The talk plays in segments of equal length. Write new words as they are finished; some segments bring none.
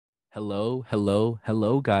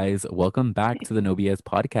Hello, guys. Welcome back to the No BS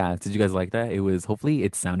podcast. Did you guys like that? Hopefully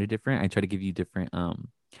it sounded different. I try to give you different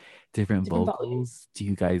Different volume. vocals. Do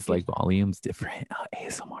you guys like volumes? Different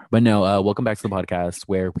ASMR. But no, welcome back to the podcast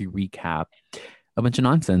where we recap a bunch of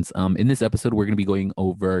nonsense. In this episode, we're gonna be going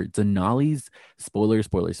over Denali's spoiler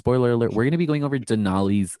alert. We're gonna be going over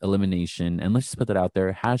Denali's elimination, and let's just put that out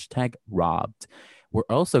there. Hashtag robbed. We're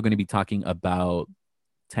also going to be talking about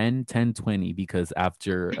 10 10 20 because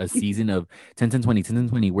after a season of 10 10 20 10 10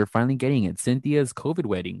 20 we're finally getting it. Cynthia's COVID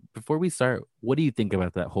wedding. Before we start, what do you think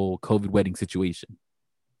about that whole COVID wedding situation?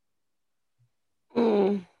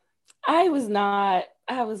 Mm, I was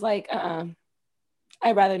like,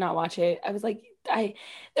 I'd rather not watch it. I was like,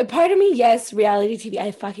 a part of me, yes, reality TV.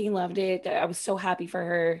 I fucking loved it. I was so happy for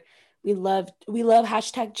her. We love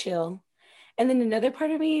hashtag chill. And then another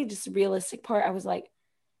part of me, just realistic part, I was like,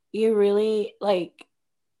 you really like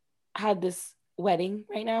had this wedding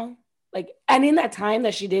right now? Like, and in that time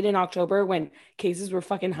that she did in October when cases were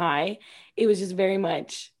fucking high, it was just very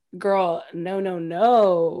much, girl, no, no,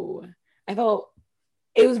 no. I felt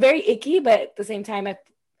it was very icky, but at the same time, I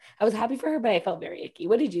was happy for her, but I felt very icky.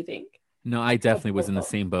 What did you think? No, I definitely was in the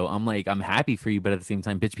same boat. I'm like, I'm happy for you, but at the same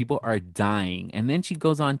time, bitch, people are dying. And then she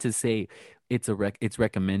goes on to say it's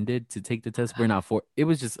recommended to take the test. We're not for it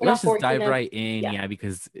was just We're let's not just forcing dive them. right in, Yeah. yeah,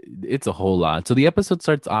 because it's a whole lot. So the episode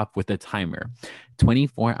starts off with a timer.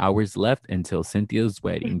 24 hours left until Cynthia's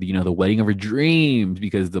wedding. You know, the wedding of her dreams,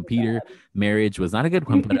 because the Peter marriage was not a good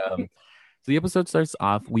one. But so the episode starts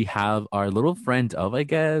off. We have our little friend of, I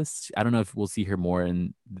guess, I don't know if we'll see her more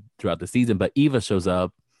in throughout the season, but Eva shows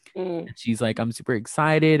up. Mm. And she's like, I'm super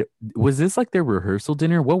excited. Was this like their rehearsal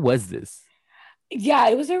dinner? What was this? Yeah,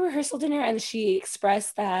 it was a rehearsal dinner, and she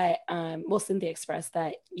expressed that, Cynthia expressed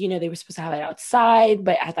that, they were supposed to have it outside,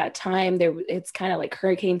 but at that time, it's kind of like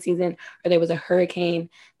hurricane season, or there was a hurricane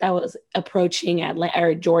that was approaching Atlanta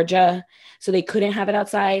or Georgia, so they couldn't have it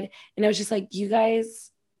outside. And I was just like, you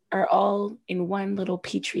guys are all in one little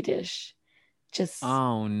petri dish. Just, Oh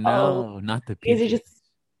oh, no, not the you guys are Petri. just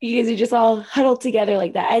you guys are just all huddled together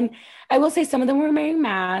like that. And I will say some of them were wearing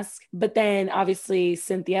masks, but then obviously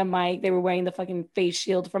Cynthia, Mike, they were wearing the fucking face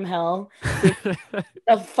shield from hell. Which,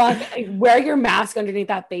 the fuck, wear your mask underneath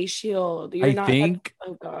that face shield. You're I not that. think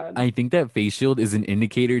Oh god. I think that face shield is an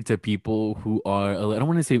indicator to people who are, I don't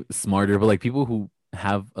want to say smarter, but like people who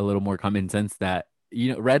have a little more common sense that,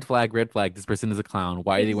 red flag, this person is a clown.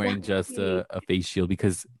 Why are they wearing just Exactly. a face shield?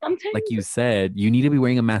 Because, like Sometimes you said, you need to be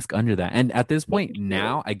wearing a mask under that. And at this thank point, you.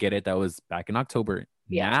 now I get it. That was back in October.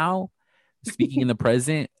 Yeah. Now, speaking in the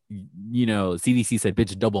present, CDC said,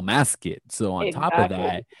 bitch, double mask it. So on top of Exactly.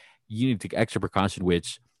 that, you need to take extra precaution,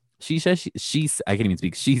 which she says I can't even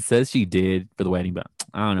speak. She says she did for the wedding, but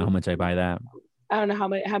I don't know how much I buy that. I don't know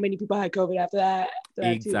how many people had COVID after that too.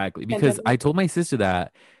 Exactly. Because I Pandemic. told my sister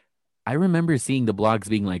that I remember seeing the blogs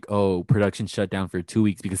being like, oh, production shut down for 2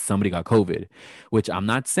 weeks because somebody got COVID, which I'm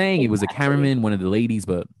not saying it was a Exactly. cameraman, one of the ladies,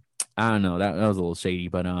 but I don't know. That was a little shady.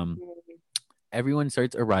 But everyone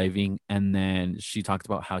starts arriving, and then she talks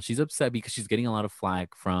about how she's upset because she's getting a lot of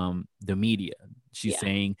flack from the media. She's Yeah.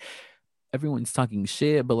 saying everyone's talking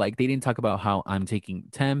shit, but like they didn't talk about how I'm taking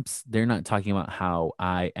temps. They're not talking about how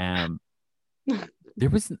I am. There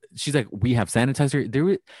was, she's like, we have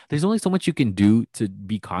sanitizer. There's only so much you can do to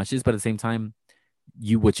be cautious, but at the same time,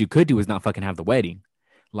 what you could do is not fucking have the wedding.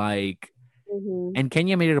 Like, Hmm. and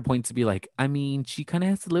Kenya made it a point to be like, I mean, she kind of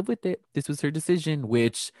has to live with it. This was her decision,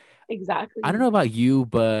 which I don't Exactly. know about you,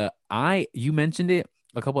 but you mentioned it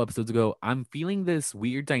a couple episodes ago. I'm feeling this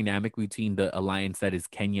weird dynamic between the alliance that is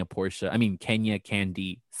Kenya, Portia. I mean, Kenya,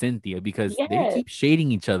 Candy, Cynthia, because they Yes. keep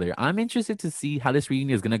shading each other. I'm interested to see how this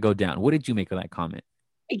reunion is gonna go down. What did you make of that comment?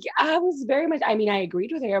 Yeah, I was very much, I mean, I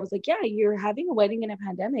agreed with her. I was like, yeah, you're having a wedding in a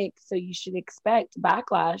pandemic, so you should expect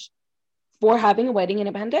backlash for having a wedding in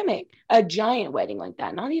a pandemic, a giant wedding like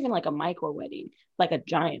that, not even like a micro wedding, like a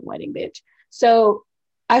giant wedding, bitch. So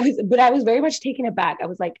I was very much taken aback. I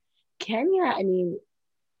was like, Kenya, I mean,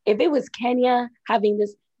 if it was Kenya having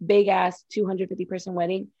this big ass 250-person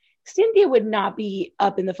wedding, Cynthia would not be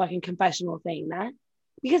up in the fucking confessional saying that,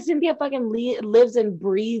 because Cynthia fucking lives and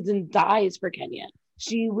breathes and dies for Kenya.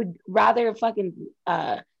 She would rather fucking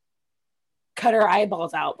cut her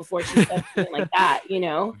eyeballs out before she says something like that, you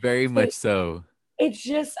know? Very So much so. it's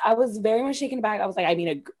just, I was very much taken aback. I was like, I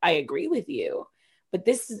mean, I agree with you, but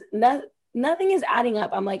this is not, nothing is adding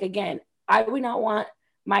up. I'm like, again, I would not want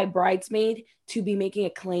my bridesmaid to be making a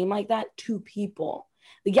claim like that to people.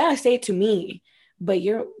 Like, yeah, say it to me, But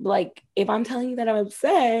you're like, if I'm telling you that I'm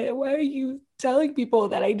upset, why are you telling people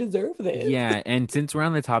that I deserve this? Yeah, and since we're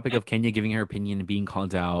on the topic of Kenya giving her opinion and being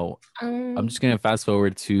called out, I'm just Um, gonna fast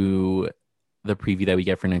forward to the preview that we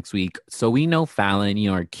get for next week. So we know Fallon,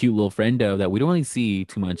 our cute little friendo that we don't really see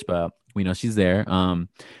too much, but we know she's there.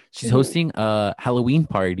 She's hosting a Halloween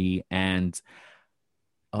party, and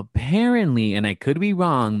apparently, and I could be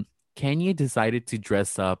wrong, Kenya decided to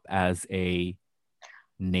dress up as a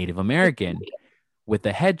Native American with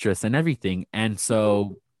the headdress and everything. And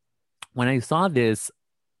so when I saw this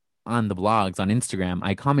on the blogs on Instagram,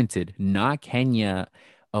 I commented, not Kenya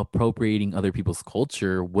appropriating other people's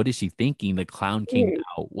culture. What is she thinking? The clown came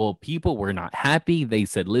out. Well, people were not happy. They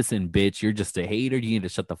said, listen, bitch, you're just a hater. You need to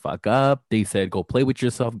shut the fuck up. They said, go play with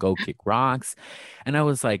yourself, go kick rocks. And I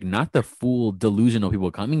was like, not the fool, delusional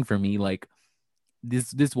people coming for me. Like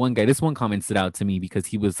this one guy, this one comment stood out to me because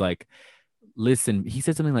he was like, listen, he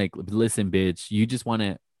said something like, listen, bitch, you just want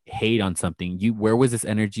to hate on something. Where was this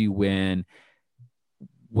energy when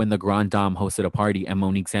the Grand Dame hosted a party and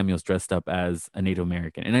Monique Samuels dressed up as a Native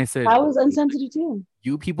American? And I said, I was insensitive too.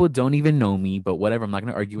 You people don't even know me, but whatever. I'm not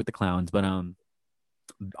going to argue with the clowns. But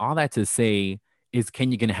all that to say is,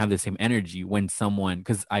 Kenya going to have the same energy when someone,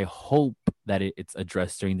 because I hope that it's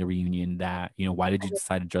addressed during the reunion that, why did you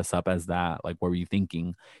decide to dress up as that? Like, what were you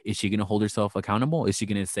thinking? Is she going to hold herself accountable? Is she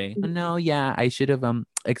going to say, no, yeah, I should have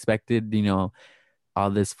expected, all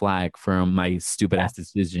this flag from my stupid ass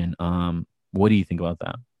decision. What do you think about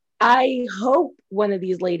that? I hope one of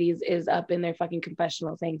these ladies is up in their fucking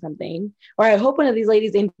confessional saying something, or I hope one of these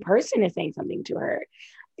ladies in person is saying something to her.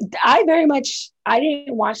 I didn't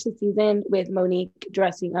watch the season with Monique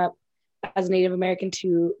dressing up as a Native American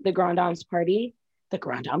to the Grand Dame's party. The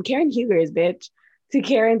Grand Dame, Karen Huger's bitch, to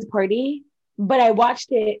Karen's party. But I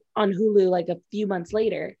watched it on Hulu like a few months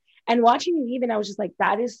later. And watching it even, I was just like,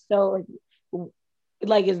 that is so,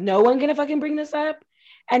 like, is no one gonna fucking bring this up?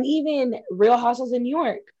 And even Real Hustles in New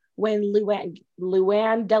York, when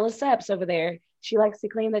Luann de Lesseps over there, she likes to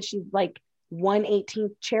claim that she's like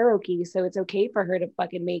 1/18th Cherokee, so it's okay for her to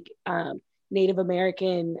fucking make Native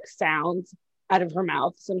American sounds out of her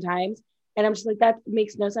mouth sometimes. And I'm just like, that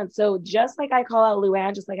makes no sense. So just like I call out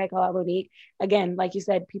Luann, just like I call out Monique, again, like you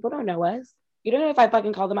said, people don't know us. You don't know if I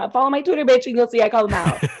fucking call them out. Follow my Twitter, bitch, and you'll see I call them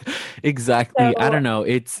out. Exactly. So, I don't know.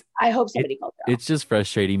 I hope somebody calls out. It's just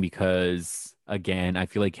frustrating because, again, I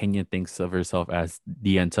feel like Kenya thinks of herself as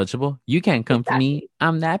the untouchable. You can't come for me.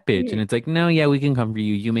 I'm that bitch. Mm-hmm. And it's like, no, yeah, we can come for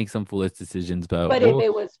you. You make some foolish decisions, but if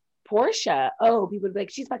it was Portia, people would be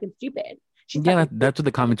like, she's fucking stupid. That's what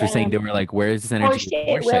the comments were saying. They were like, where is this energy?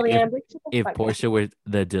 Portia. If Portia were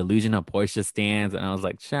the delusion of Portia stands, and I was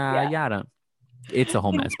like, yada. It's a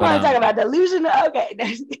whole mess. But talk about delusion.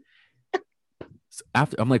 Okay. So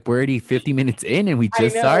after, I'm like, we're already 50 minutes in and we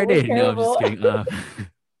just started. No, I'm just kidding.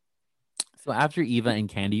 So after Eva and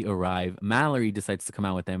Kandi arrive, Mallory decides to come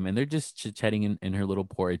out with them, and they're just chit-chatting in her little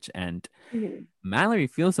porch. And Mallory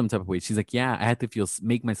feels some type of way. She's like, yeah, I had to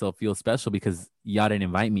make myself feel special because y'all didn't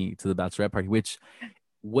invite me to the bachelorette party. Which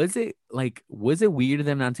was it weird of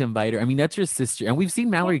them not to invite her? I mean, that's your sister, and we've seen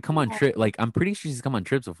Mallory come on trip. Like, I'm pretty sure she's come on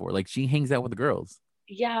trips before. Like, she hangs out with the girls.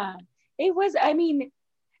 Yeah, it was. I mean,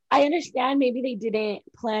 I understand maybe they didn't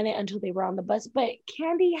plan it until they were on the bus, but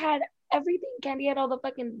Kandi had everything. Kandi had all the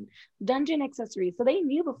fucking dungeon accessories, so they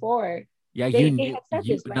knew before. Yeah, you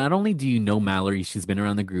not only do you know Mallory, she's been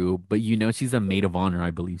around the group, but she's a maid of honor, I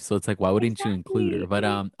believe. So it's like, why wouldn't you include her? But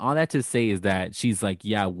all that to say is that she's like,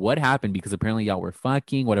 yeah, what happened? Because apparently y'all were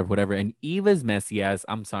fucking, whatever. And Eva's messy ass.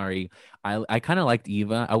 I'm sorry, I kind of liked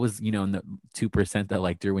Eva. I was in the 2% that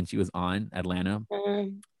liked her when she was on Atlanta.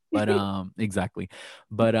 But exactly.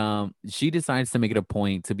 But she decides to make it a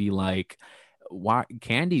point to be like, why,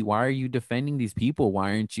 Kandi, why are you defending these people?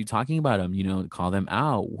 Why aren't you talking about them? Call them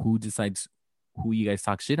out. Who decides who you guys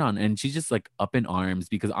talk shit on? And she's just like up in arms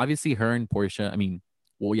because obviously her and Portia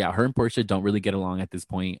don't really get along at this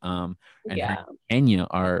point. And her and Kenya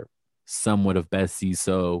are somewhat of besties,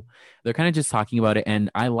 so they're kind of just talking about it. And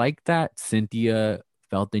I like that Cynthia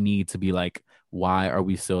felt the need to be like, why are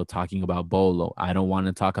we still talking about Bolo? I don't want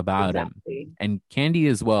to talk about him. And Kandi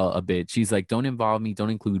as well, a bit. She's like, don't involve me. Don't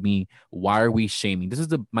include me. Why are we shaming? This is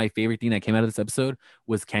my favorite thing that came out of this episode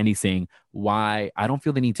was Kandi saying, why? I don't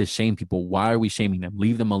feel the need to shame people. Why are we shaming them?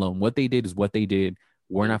 Leave them alone. What they did is what they did.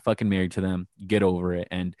 We're not fucking married to them. Get over it.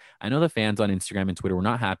 And I know the fans on Instagram and Twitter were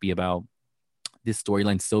not happy about this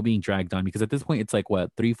storyline still being dragged on because at this point, it's like,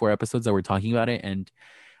 3-4 episodes that we're talking about it. And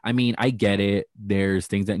I mean, I get it. There's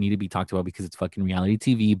things that need to be talked about because it's fucking reality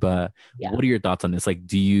TV, but what are your thoughts on this? Like,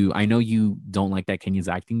 I know you don't like that Kenya's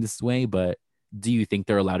acting this way, but do you think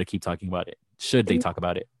they're allowed to keep talking about it? Should they talk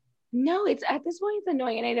about it? No, it's at this point it's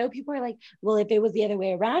annoying. And I know people are like, well, if it was the other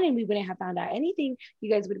way around and we wouldn't have found out anything,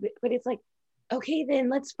 you guys would, but it's like, okay, then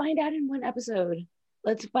let's find out in one episode.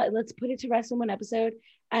 Let's put it to rest in one episode.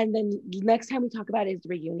 And then next time we talk about it is the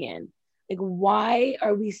reunion. Like, why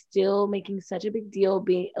are we still making such a big deal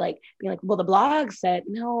being like, well, the blog said,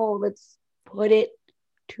 no, let's put it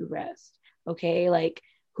to rest. Okay. Like,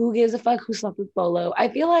 who gives a fuck who slept with Bolo? I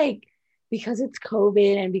feel like because it's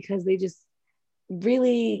COVID and because they just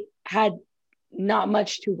really had not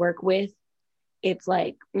much to work with, it's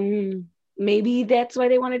like, maybe that's why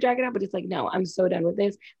they want to drag it out. But it's like, no, I'm so done with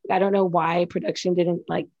this. Like, I don't know why production didn't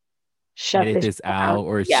like shut Edit this out down.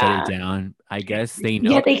 or shut Yeah. it down. I guess they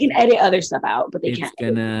know Yeah, they can edit other stuff out, but they it's can't.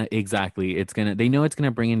 gonna exactly. It's gonna. They know it's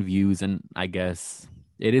gonna bring in views, and I guess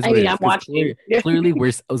it is I what mean, it is. I'm 'Cause watching. clearly, I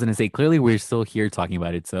was gonna say clearly we're still here talking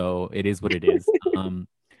about it, so it is what it is.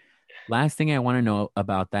 Last thing I want to know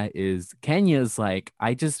about that is Kenya's like,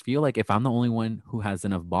 I just feel like if I'm the only one who has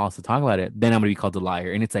enough balls to talk about it, then I'm gonna be called a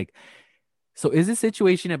liar. And it's like, so is this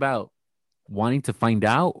situation about wanting to find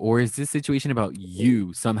out, or is this situation about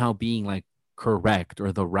you somehow being like correct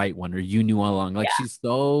or the right one, or you knew all along? Like Yeah, she's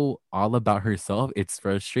so all about herself. It's yeah,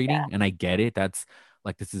 frustrating, and I get it. That's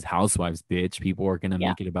like this is Housewives, bitch. People are gonna yeah.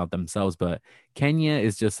 make it about themselves, but Kenya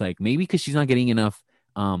is just like maybe because she's not getting enough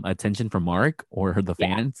attention from Mark or the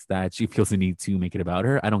Yeah. fans that she feels the need to make it about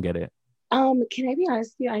her. I don't get it. Can I be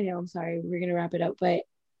honest with you? I know, I'm sorry, we're gonna wrap it up, but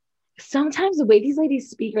sometimes the way these ladies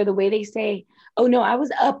speak or the way they say, oh no, I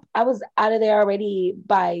was out of there already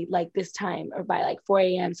by like this time or by like 4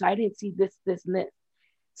 a.m. So I didn't see this, and this.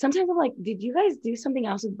 Sometimes I'm like, did you guys do something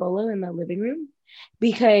else with Bolo in the living room?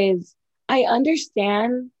 Because I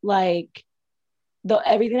understand like the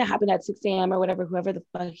everything that happened at 6 a.m. or whatever, whoever the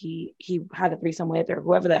fuck he had a threesome with, or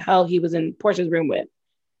whoever the hell he was in Portia's room with,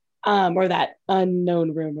 or that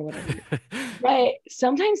unknown room or whatever. But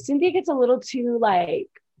sometimes Cynthia gets a little too like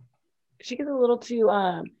she gets a little too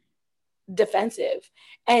defensive.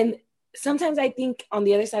 And sometimes I think on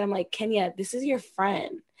the other side, I'm like, Kenya, this is your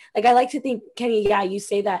friend. Like I like to think, Kenya, yeah, you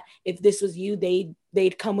say that if this was you,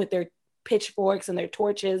 they'd come with their pitchforks and their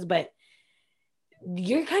torches, but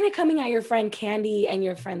you're kind of coming at your friend Candy and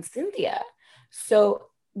your friend Cynthia. So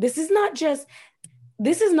this is not just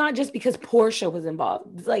because Portia was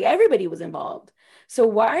involved. It's like everybody was involved. So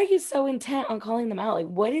why are you so intent on calling them out? Like,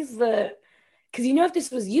 what is the? Because you know, if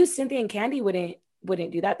this was you, Cynthia and Candy wouldn't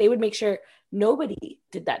do that. They would make sure nobody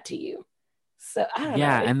did that to you. So I don't know.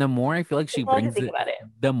 Yeah, and the more I feel like It's she hard to brings think it, about it.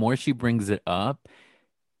 the more she brings it up,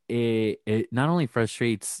 it not only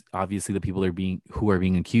frustrates obviously the people who are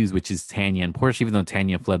being accused, which is Tanya and Portia. Even though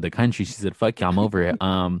Tanya fled the country, she said, "Fuck you, I'm over it."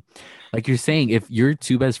 Like you're saying, if your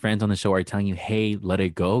two best friends on the show are telling you, "Hey, let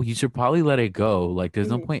it go," you should probably let it go. Like there's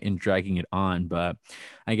no Mhm. point in dragging it on. But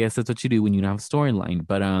I guess that's what you do when you don't have a storyline.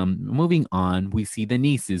 But moving on, we see the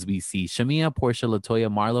nieces. We see Shamia, Portia,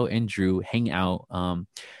 Latoya, Marlo, and Drew hang out.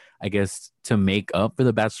 I guess to make up for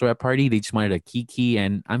the bachelorette party, they just wanted a kiki,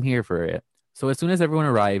 and I'm here for it. So as soon as everyone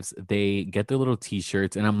arrives, they get their little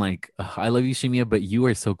T-shirts, and I'm like, "Ugh, I love you, Shimia, but you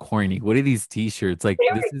are so corny. What are these T-shirts? Like,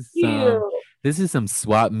 They were cute. this is some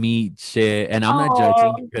swap meet shit." And I'm not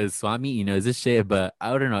judging Oh, because swap meet, is this shit. But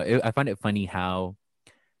I don't know. I find it funny how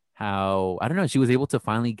I don't know. She was able to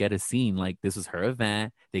finally get a scene. Like this was her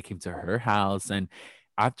event. They came to her house, and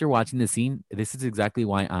after watching the scene, this is exactly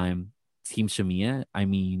why I'm Team Shamia. I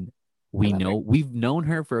mean, I love her. we've known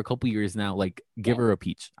her for a couple years now. Like, give Yeah. her a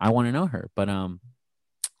peach. I want to know her. But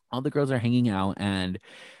all the girls are hanging out, and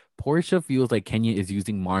Portia feels like Kenya is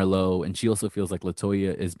using Marlo, and she also feels like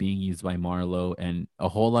Latoya is being used by Marlo, and a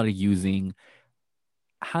whole lot of using.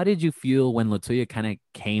 How did you feel when Latoya kind of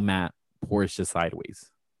came at Portia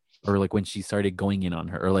sideways, or like when she started going in on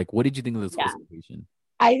her, or like what did you think of this whole Yeah. situation?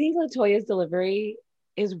 I think Latoya's delivery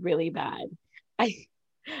is really bad. I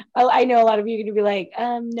I know a lot of you are gonna be like,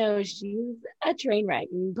 no, she's a train wreck,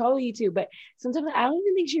 and probably you too. But sometimes I don't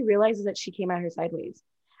even think she realizes that she came at her sideways.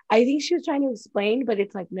 I think she was trying to explain, but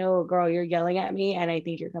it's like, no, girl, you're yelling at me, and I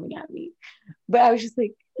think you're coming at me. But I was just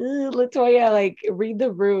like, Latoya, like, read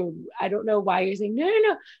the room. I don't know why you're saying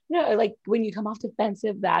no. Like when you come off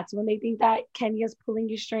defensive, that's when they think that Kenya's pulling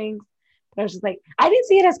your strings. But I was just like, I didn't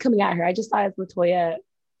see it as coming at her. I just thought as Latoya,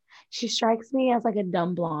 she strikes me as like a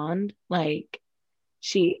dumb blonde.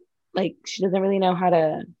 She she doesn't really know how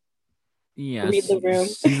to Yeah, read the room.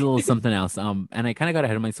 she's a little something else. And I kind of got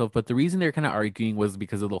ahead of myself, but the reason they're kind of arguing was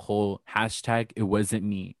because of the whole hashtag. It wasn't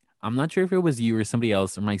me. I'm not sure if it was you or somebody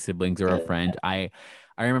else or my siblings or a friend. I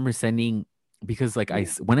remember sending because like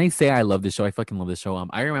when I say I love the show, I fucking love the show.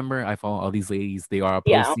 I remember I follow all these ladies. They are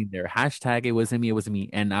Yeah. posting their hashtag. It wasn't me. It wasn't me.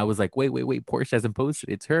 And I was like, wait. Portia hasn't posted.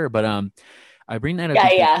 It's her. But I bring that up Yeah,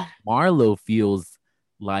 because yeah. Marlo feels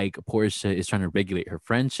like Portia is trying to regulate her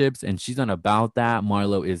friendships, and she's not about that.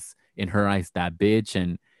 Marlo is, in her eyes, that bitch,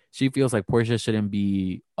 and she feels like Portia shouldn't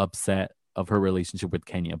be upset of her relationship with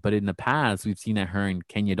Kenya. But in the past, we've seen that her and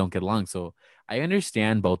Kenya don't get along. So I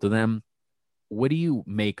understand both of them. What do you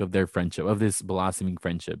make of their friendship, of this blossoming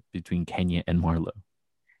friendship between Kenya and Marlo?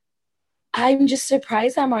 I'm just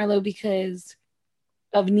surprised at Marlo because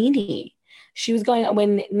of Nene. She was going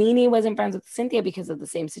when Nene wasn't friends with Cynthia because of the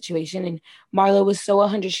same situation, and Marlo was so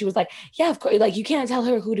 100. She was like, "Yeah, of course. Like you can't tell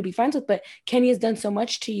her who to be friends with, but Kenya's done so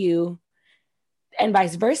much to you, and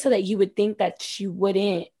vice versa, that you would think that she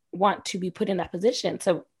wouldn't want to be put in that position."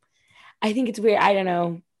 So I think it's weird. I don't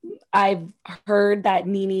know. I've heard that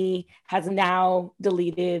Nene has now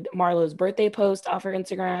deleted Marlo's birthday post off her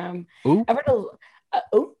Instagram. Oh, I've heard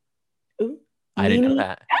oh, I didn't know Nene.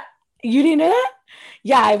 that. You didn't know that?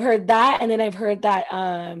 Yeah, I've heard that, and then I've heard that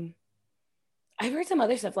I've heard some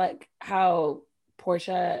other stuff like how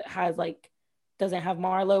Portia has like doesn't have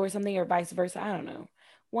Marlo or something, or vice versa. I don't know.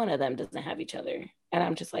 One of them doesn't have each other, and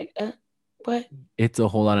I'm just like, what? It's a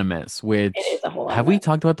whole lot of mess. It Which is a whole lot of have we mess.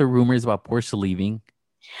 talked about the rumors about Portia leaving?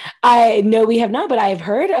 I know we have not, but I've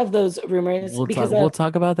heard of those rumors We'll talk. because We'll of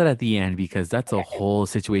talk about that at the end because that's a whole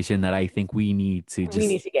situation that I think we need to we just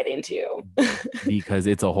need to get into. because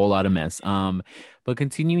it's a whole lot of mess. But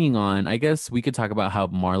continuing on, I guess we could talk about how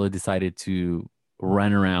Marla decided to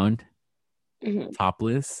run around Mhm.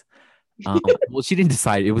 topless. Well, she didn't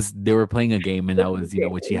decide. It was they were playing a game, and that was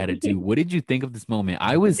what she had to do. What did you think of this moment?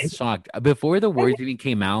 I was shocked before the words even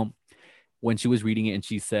came out when she was reading it, and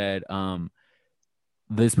she said,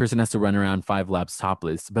 this person has to run around 5 laps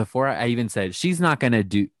topless. Before I even said she's not gonna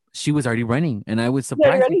do, she was already running, and I was Ready,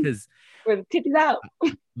 surprised ready? because For the titties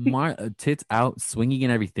out. Tits out, swinging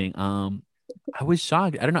and everything. I was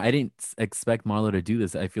shocked. I don't know. I didn't expect Marlo to do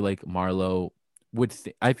this. I feel like Marlo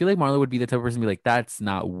I feel like Marlo would be the type of person to be like, that's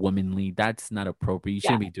not womanly. That's not appropriate. You Yeah.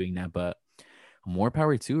 shouldn't be doing that. But more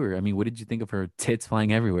power to her. I mean, what did you think of her tits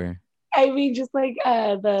flying everywhere? I mean, just like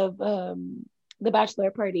the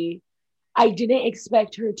bachelor party, I didn't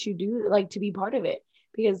expect her to do like to be part of it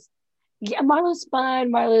because yeah, Marlo's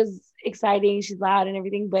fun, Marlo's exciting, she's loud and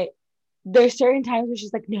everything, but there's certain times where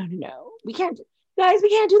she's like, no, no, no, we can't, guys, we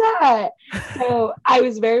can't do that. So I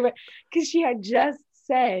was very because she had just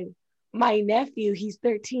said, my nephew, he's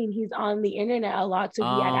 13, he's on the internet a lot, so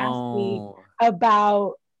he had asked me Oh,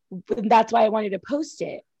 about. That's why I wanted to post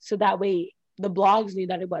it so that way the blogs knew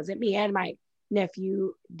that it wasn't me and my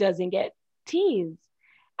nephew doesn't get teased.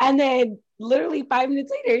 And then literally 5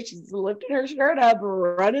 minutes later, she's lifting her shirt up,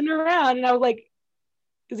 running around. And I was like,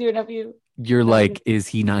 is your nephew? you're like, is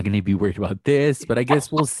he not going to be worried about this? But I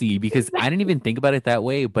guess we'll see because I didn't even think about it that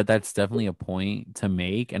way. But that's definitely a point to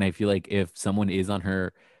make. And I feel like if someone is on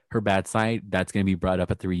her bad side, that's going to be brought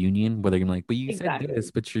up at the reunion where they're going to be like, but you said Exactly.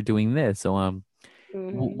 this, but you're doing this. So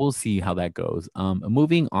Mm-hmm. we'll see how that goes.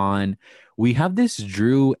 Moving on, we have this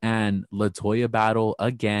Drew and Latoya battle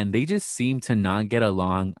again. They just seem to not get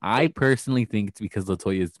along. I personally think it's because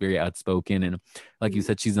Latoya is very outspoken and, like you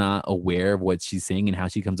said, she's not aware of what she's saying and how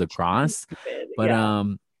she comes across. But Yeah.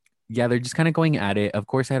 yeah, they're just kind of going at it. Of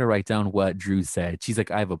course, I had to write down what Drew said. She's like,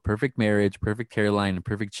 "I have a perfect marriage, perfect Caroline, and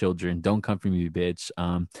perfect children. Don't come for me, bitch."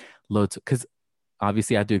 Because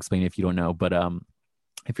obviously I have to explain if you don't know, but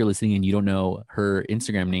if you're listening and you don't know her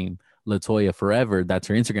Instagram name, Latoya Forever, that's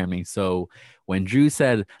her Instagram name. So when Drew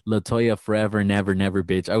said Latoya Forever, never, never,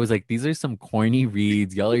 bitch, I was like, these are some corny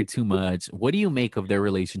reads. Y'all are too much. What do you make of their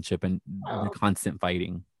relationship and the Oh, constant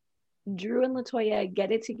fighting? Drew and Latoya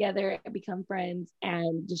get it together and become friends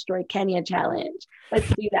and destroy Kenya challenge. Let's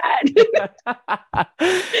do that. But I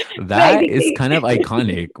That think is kind of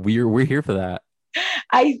iconic. We're here for that.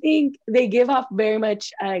 I think they give off very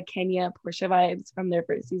much Kenya Portia vibes from their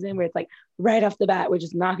first season, where it's like right off the bat, we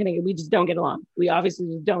just don't get along. We obviously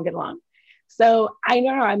just don't get along. So I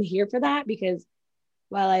know I'm here for that because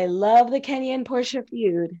while I love the Kenya and Portia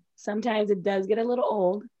feud, sometimes it does get a little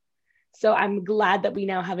old. So I'm glad that we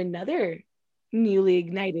now have another newly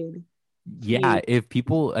ignited Yeah, feud. if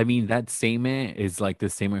people, I mean, that statement is like the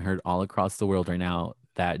statement heard all across the world right now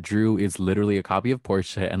that Drew is literally a copy of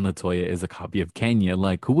Portia and Latoya is a copy of Kenya.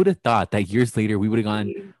 Like, who would have thought that years later we would have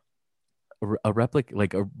gone a replica,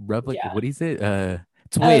 like a replica, Yeah. what is it? Uh,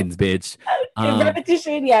 Twins, bitch. Um,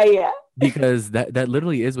 Repetition. Yeah, yeah. because that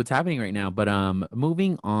literally is what's happening right now. But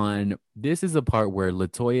moving on, this is a part where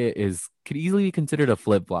Latoya could easily be considered a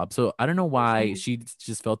flip flop. So I don't know why Mhm. she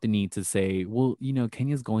just felt the need to say, well,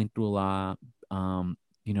 Kenya's going through a lot.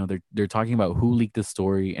 They're talking about who leaked the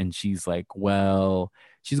story, and she's like, well,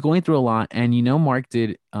 she's going through a lot. And Mark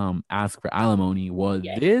did ask for alimony. Well,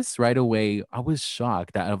 Yeah. this right away, I was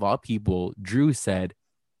shocked that of all people, Drew said,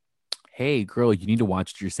 hey, girl, you need to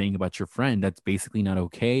watch what you're saying about your friend. That's basically not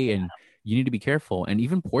okay. And you need to be careful. And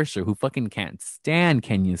even Portia, who fucking can't stand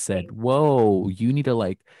Kenya, said, whoa, you need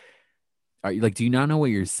to are you like, do you not know what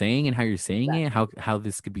you're saying and how you're saying it? Exactly. How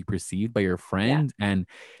this could be perceived by your Yeah. friend? And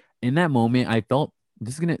in that moment, I felt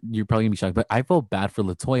you're probably gonna be shocked, but I felt bad for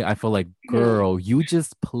Latoya. I felt like, Mhm. girl, you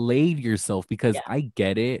just played yourself because Yeah. I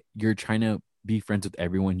get it. You're trying to be friends with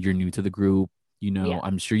everyone. You're new to the group. Yeah.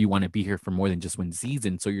 I'm sure you want to be here for more than just one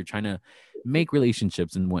season. So you're trying to make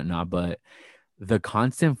relationships and whatnot. But the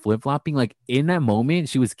constant flip flopping, like in that moment,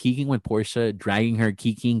 she was keeking with Portia, dragging her,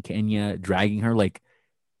 keeking Kenya, dragging her. Like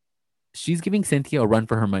she's giving Cynthia a run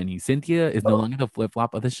for her money. Cynthia is no Oh, longer the flip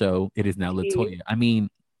flop of the show. It is now geez. Latoya. I mean,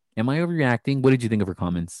 am I overreacting? What did you think of her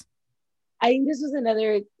comments? I think this was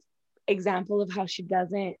another example of how she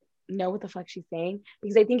doesn't know what the fuck she's saying,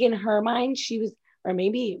 because I think in her mind she was, or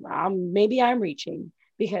maybe I'm reaching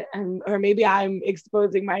because, or maybe I'm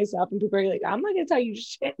exposing myself, and people are like, I'm not gonna tell you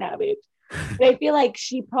shit now, bitch. But I feel like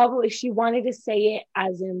she wanted to say it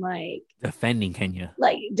as in Defending Kenya.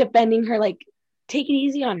 like defending her, like take it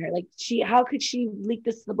easy on her. Like how could she leak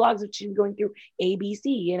this to the blogs if she's going through ABC,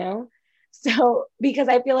 you know? So because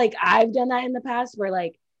I feel like I've done that in the past where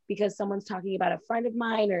like because someone's talking about a friend of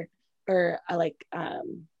mine or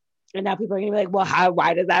and now people are gonna be like, well,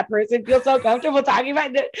 why does that person feel so comfortable talking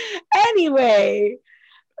about it? Anyway,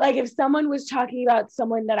 like if someone was talking about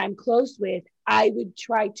someone that I'm close with, I would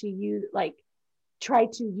try to use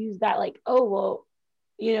that like, oh well,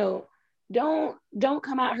 you know, don't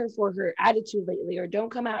come at her for her attitude lately, or don't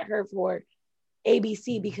come at her for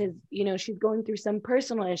ABC because she's going through some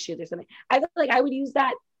personal issues or something. I feel like I would use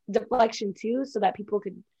that deflection too, so that people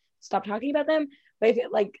could stop talking about them. But if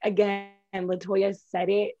it, like again, Latoya said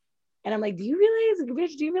it, and I'm like, do you realize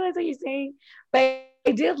what you're saying? But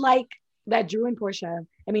I did like that Drew and Portia.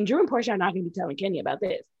 I mean, Drew and Portia are not going to be telling Kenya about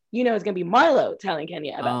this. It's going to be Marlo telling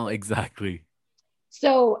Kenya about Oh, this. exactly.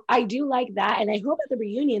 So I do like that, and I hope at the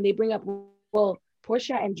reunion they bring up, well,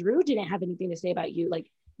 Portia and Drew didn't have anything to say about you. Like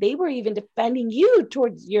they were even defending you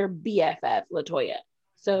towards your BFF, Latoya.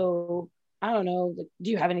 So I don't know.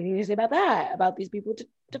 Do you have anything to say about that? About these people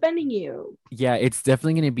defending you? Yeah, it's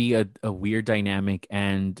definitely going to be a weird dynamic.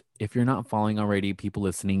 And if you're not following already, people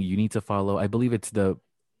listening, you need to follow. I believe it's the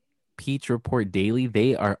Peach Report Daily.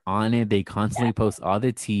 They are on it. They constantly Yeah. post all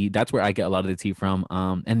the tea. That's where I get a lot of the tea from.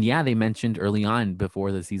 And yeah, they mentioned early on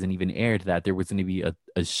before the season even aired that there was going to be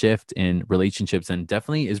a shift in relationships, and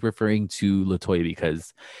definitely is referring to Latoya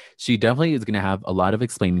because she definitely is going to have a lot of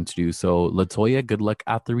explaining to do. So Latoya, good luck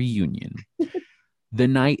at the reunion. The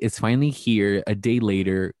night is finally here. A day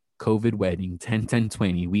later, COVID wedding,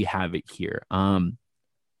 10/10/20. We have it here.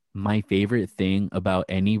 My favorite thing about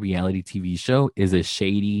any reality TV show is a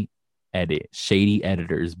shady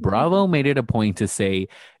editors. Bravo made it a point to say,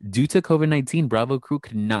 due to COVID-19, Bravo crew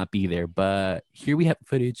could not be there. But here we have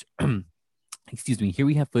footage. Excuse me. Here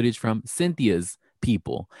we have footage from Cynthia's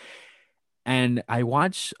people. And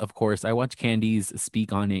of course, I watch Candy's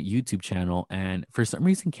Speak On It YouTube channel. And for some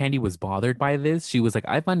reason, Candy was bothered by this. She was like,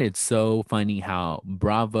 I find it so funny how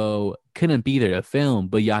Bravo couldn't be there to film,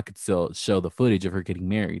 but y'all could still show the footage of her getting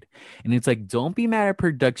married. And it's like, don't be mad at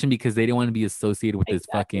production because they didn't want to be associated with this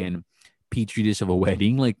Exactly. fucking petri dish of a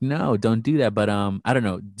wedding. Like, no, don't do that. But I don't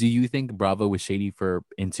know. Do you think Bravo was shady for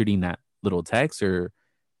inserting that little text, or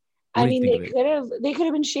what I did you mean, think of it? they could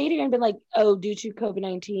have been shadier and been like, oh, due to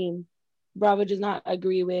COVID-19, Bravo does not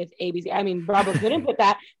agree with ABC. I mean, Bravo couldn't put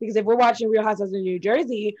that because if we're watching Real Housewives of New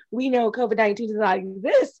Jersey, we know COVID-19 does not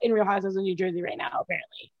exist in Real Housewives of New Jersey right now,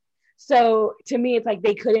 apparently. So to me, it's like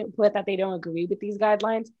they couldn't put that they don't agree with these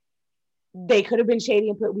guidelines. They could have been shady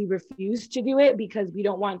and put we refuse to do it because we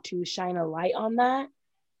don't want to shine a light on that.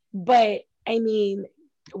 But I mean,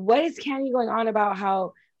 what is Candy going on about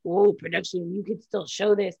how, oh, production, you could still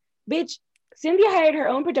show this? Bitch, Cynthia hired her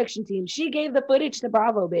own production team. She gave the footage to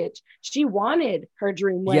Bravo, bitch. She wanted her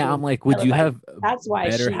dream Yeah, I'm wedding like, would you televised. have That's why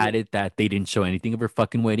better she had it that they didn't show anything of her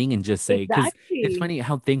fucking wedding and just say, because it's exactly. funny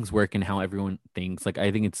how things work and how everyone thinks. Like,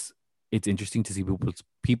 I think it's interesting to see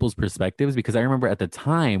people's perspectives, because I remember at the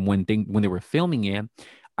time when they were filming it,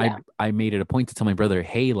 I Yeah. I made it a point to tell my brother,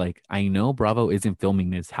 hey, like, I know Bravo isn't filming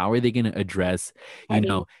this. How are they going to address, How do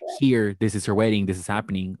you here, this is her wedding, this is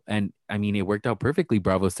happening. And I mean, it worked out perfectly.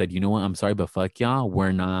 Bravo said, you know what, I'm sorry, but fuck y'all.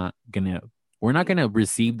 We're not gonna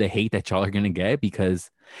receive the hate that y'all are gonna get, because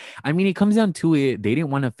I mean, it comes down to it. They didn't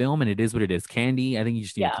want to film, and it is what it is. Candy, I think you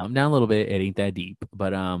just need to yeah, calm down a little bit. It ain't that deep.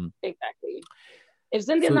 But exactly. If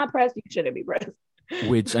Cynthia's so not pressed, you shouldn't be pressed.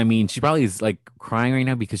 Which I mean, she probably is like crying right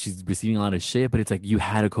now because she's receiving a lot of shit. But it's like you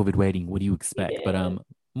had a COVID wedding. What do you expect? But Yeah.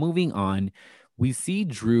 moving on, we see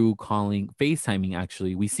Drew calling FaceTiming.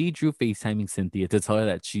 Actually, we see Drew FaceTiming Cynthia to tell her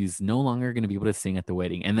that she's no longer going to be able to sing at the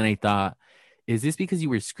wedding. And then I thought, is this because you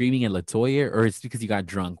were screaming at Latoya, or is it because you got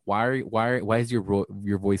drunk? Why is your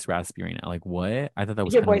voice raspy right now? Like what? I thought that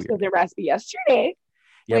was Your kind of voice weird. wasn't raspy yesterday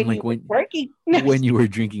Yeah, I'm when you like were working. when you were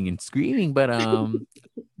drinking and screaming, but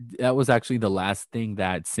that was actually the last thing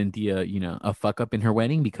that Cynthia, a fuck up in her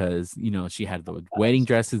wedding because, she had the wedding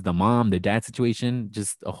dresses, the mom, the dad situation,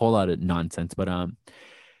 just a whole lot of nonsense. But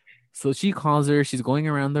so she calls her, she's going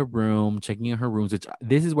around the room, checking in her rooms, which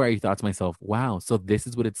this is where I thought to myself, wow, so this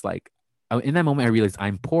is what it's like. In that moment, I realized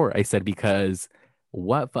I'm poor. I said, because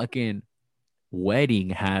what fucking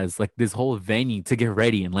wedding has like this whole venue to get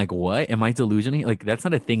ready and like what? Am I delusional? Like that's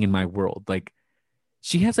not a thing in my world. Like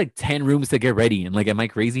she has like 10 rooms to get ready in. Like, am I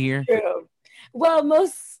crazy here? True. Well,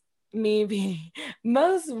 maybe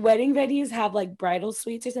most wedding venues have like bridal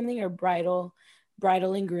suites or something, or bridal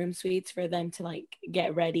and groom suites for them to like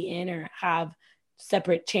get ready in or have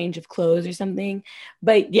separate change of clothes or something.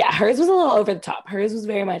 But yeah, hers was a little over the top. Hers was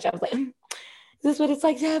very much, I was like, is this what it's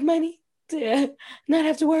like to have money? To not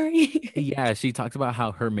have to worry. Yeah, she talked about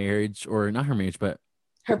how her marriage, or not her marriage, but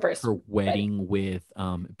Her first her wedding. wedding with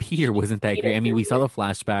Peter wasn't that great. Peter. I mean, we saw the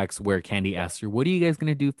flashbacks where Candy asked her, "What are you guys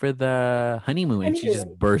gonna do for the honeymoon?" And she just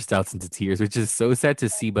Honeymoon. burst out into tears, which is so sad to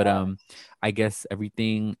see. But I guess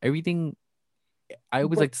everything. I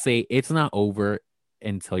always like to say it's not over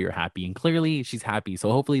until you're happy, and clearly she's happy.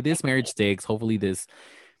 So hopefully this marriage sticks. Hopefully this,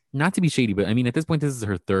 not to be shady, but I mean at this point this is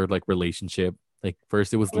her third like relationship. Like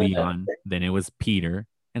first it was Leon, then it was Peter,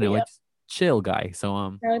 and now Yeah. it's chill guy. So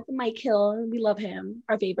Now it's Mike Hill. We love him.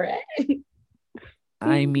 Our favorite.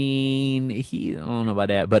 I mean I don't know about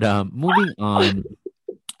that, but moving on.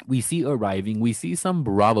 We see arriving, we see some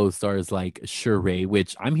Bravo stars like Sheree,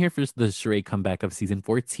 which I'm here for the Sheree comeback of season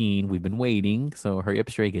 14. We've been waiting. So hurry up,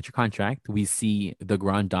 Sheree, get your contract. We see the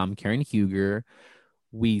Grand Dame, Karen Huger.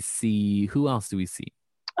 We see, who else do we see?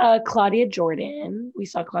 Claudia Jordan. We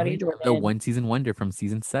saw Oh, Claudia yeah, the Jordan. one season wonder from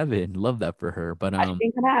season 7. Love that for her. But I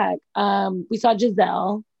think back. We saw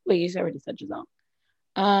Giselle. Wait, you already said Giselle.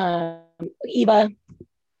 Eva,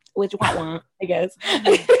 which one, I guess.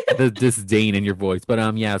 the disdain in your voice.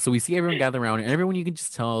 But yeah, so we see everyone gather around, and everyone, you can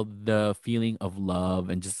just tell the feeling of love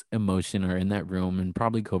and just emotion are in that room, and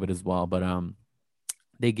probably COVID as well. But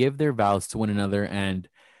they give their vows to one another, and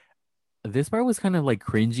this part was kind of like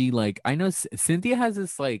cringy. Like I know Cynthia has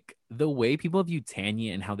this like the way people view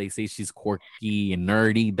Tanya and how they say she's quirky and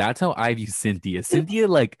nerdy. That's how I view Cynthia. Cynthia,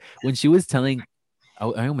 like when she was telling,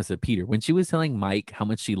 oh, I almost said Peter, when she was telling Mike how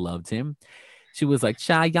much she loved him, she was like,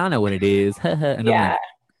 "Shy, y'all know what it is." And I'm Yeah. like,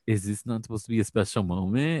 is this not supposed to be a special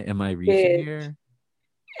moment? Am I reaching It, here?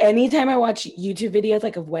 anytime I watch YouTube videos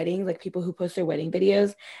like of weddings, like people who post their wedding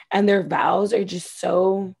videos, and their vows are just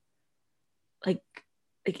so like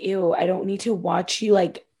ew, I don't need to watch you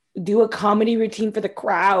like do a comedy routine for the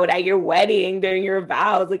crowd at your wedding during your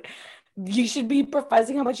vows. Like you should be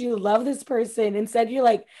professing how much you love this person. Instead, you're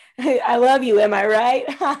like, hey, I love you. Am I right?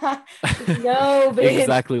 No, bitch.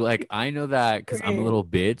 Exactly. Like I know that because I'm a little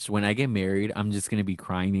bitch. When I get married, I'm just gonna be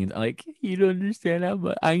crying and like you don't understand how,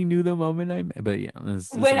 but I knew the moment I. But yeah,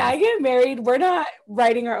 this When is I get married, we're not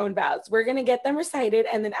writing our own vows. We're gonna get them recited,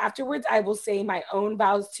 and then afterwards, I will say my own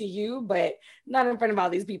vows to you, but not in front of all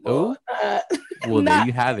these people. oh well, there Not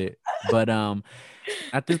you have it. But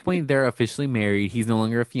at this point, they're officially married. He's no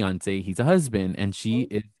longer a fiance; he's a husband, and she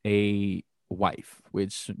is a wife.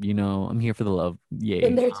 Which I'm here for the love. been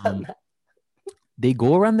Yay. there, done that. They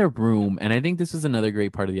go around their room, and I think this is another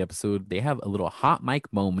great part of the episode. They have a little hot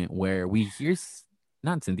mic moment where we hear,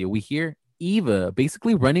 not Cynthia, we hear Eva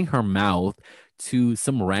basically running her mouth to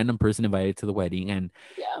some random person invited to the wedding, and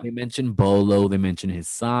Yeah. they mention Bolo, they mention his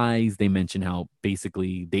size, they mention how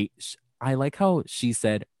basically I like how she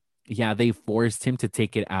said, yeah, they forced him to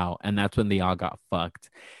take it out, and that's when they all got fucked.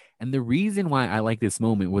 And the reason why I like this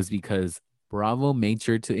moment was because Bravo made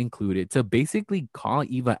sure to include it to basically call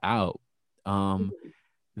Eva out.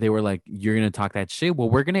 They were like, you're gonna talk that shit, well,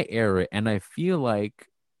 we're gonna air it, and I feel like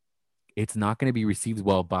it's not gonna be received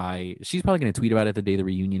well by, she's probably gonna tweet about it the day the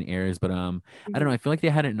reunion airs, but I don't know, I feel like they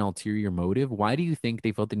had an ulterior motive. Why do you think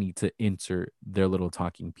they felt the need to insert their little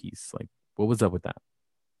talking piece? Like what was up with that?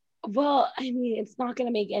 Well, I mean, it's not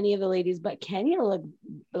gonna make any of the ladies but Kenya look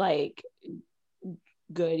like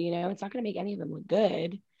good, It's not gonna make any of them look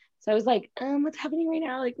good. So I was like, what's happening right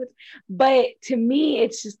now? Like what's but to me,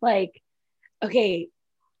 it's just like, okay,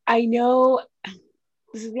 I know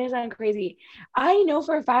this is gonna sound crazy. I know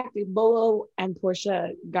for a fact that Bolo and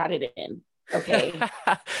Portia got it in. Okay.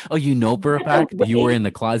 Oh, you know for a fact you were in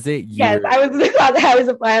the closet. You Yes, were. I was in the closet. I was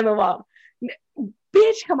a fly on the wall.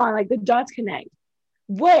 Bitch, come on, like the dots connect.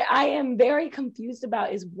 What I am very confused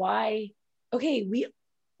about is why. Okay,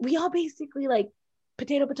 we all basically like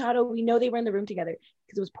potato. We know they were in the room together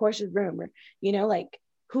because it was Portia's room. Or, like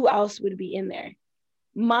who else would be in there?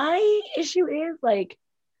 My issue is like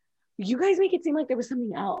you guys make it seem like there was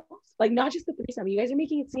something else. Like not just the threesome. You guys are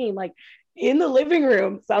making it seem like in the living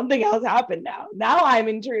room something else happened now. Now I'm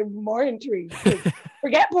intrigued, more intrigued.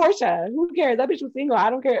 Forget Portia. Who cares? That bitch was single. I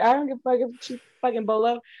don't care. I don't give a fuck if she's fucking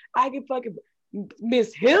bolo. I give fucking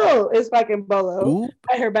Miss Hill is fucking bolo Oop.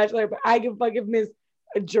 at her bachelor. But I give fuck if Miss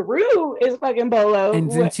Giroux is fucking bolo.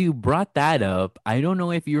 And since you brought that up, I don't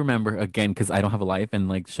know if you remember again, because I don't have a life and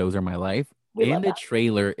like shows are my life. We In love the that.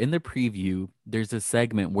 trailer, in the preview, there's a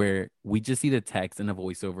segment where we just see the text and a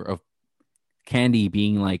voiceover of Candy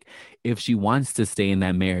being like, if she wants to stay in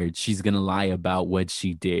that marriage, she's gonna lie about what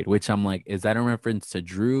she did. Which I'm like, is that in reference to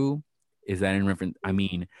Drew? Is that in reference? I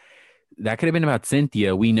mean, that could have been about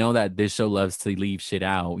Cynthia. We know that this show loves to leave shit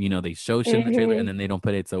out. They show shit in the trailer and Mm-hmm. then they don't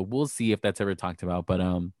put it. So we'll see if that's ever talked about. But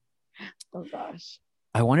Oh gosh.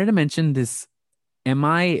 I wanted to mention this.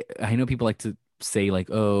 I know people like to say like,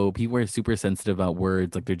 oh, people are super sensitive about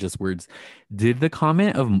words, like they're just words. Did the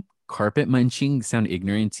comment of carpet munching sound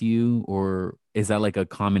ignorant to you, or is that like a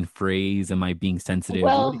common phrase? Am I being sensitive?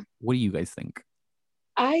 Well, What do you guys think?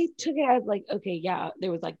 I took it as like, okay, yeah,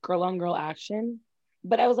 there was like girl on girl action.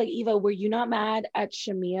 But I was like, Eva, were you not mad at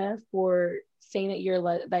Shamia for saying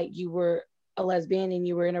that that you were a lesbian and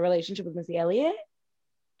you were in a relationship with Missy Elliott?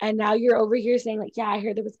 And now you're over here saying like, yeah, I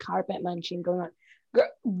heard there was carpet munching going on. Girl,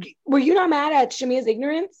 were you not mad at Shamia's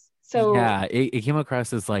ignorance? So Yeah, it came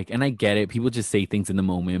across as like, and I get it. People just say things in the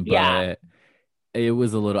moment, yeah. but it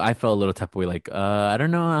was a little, I felt a little tough away. Like, I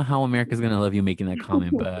don't know how America's gonna love you making that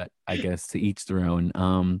comment, but I guess to each their own.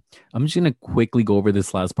 I'm just gonna quickly go over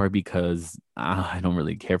this last part because I don't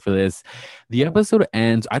really care for this. The episode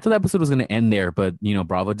ends. I thought the episode was gonna end there, but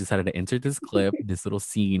Bravo decided to insert this clip, this little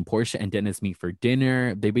scene. Portia and Dennis meet for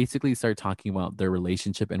dinner. They basically start talking about their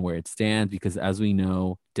relationship and where it stands because, as we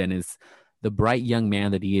know, Dennis, the bright young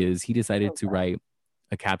man that he is, he decided to write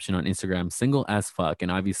a caption on Instagram, single as fuck.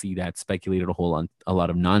 And obviously that speculated a lot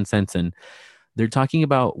of nonsense. And they're talking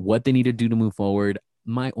about what they need to do to move forward.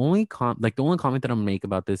 My only the only comment that I'm gonna make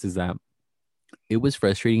about this is that it was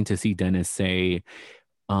frustrating to see Dennis say,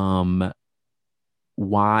 why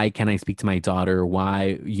can't I speak to my daughter?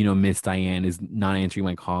 Why, Miss Diane is not answering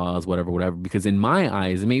my calls, whatever. Because in my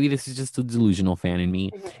eyes, and maybe this is just a delusional fan in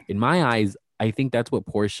me, in my eyes, I think that's what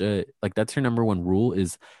Portia, like that's her number one rule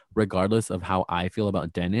is regardless of how I feel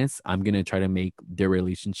about Dennis, I'm going to try to make their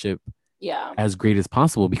relationship Yeah. as great as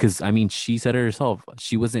possible. Because I mean, she said it herself,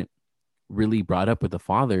 she wasn't really brought up with a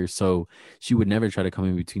father, so she would never try to come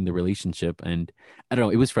in between the relationship. And I don't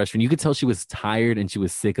know, it was frustrating. You could tell she was tired and she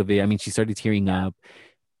was sick of it. I mean, she started tearing up.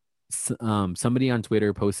 Somebody on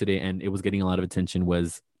Twitter posted it and it was getting a lot of attention.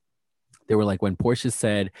 Was they were like, when Portia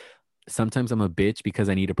said, sometimes I'm a bitch because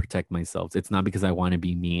I need to protect myself, it's not because I want to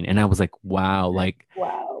be mean. And I was like, wow, like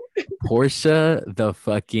Wow. Portia, the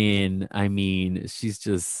fucking, I mean, she's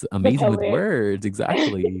just amazing with words.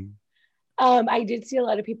 Exactly. I did see a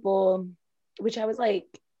lot of people, which I was like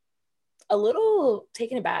a little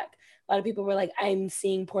taken aback. A lot of people were like, I'm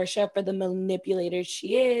seeing Portia for the manipulator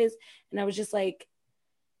she is. And I was just like,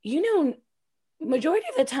 majority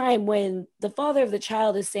of the time when the father of the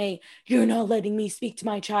child is saying, you're not letting me speak to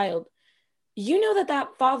my child, that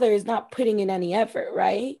father is not putting in any effort,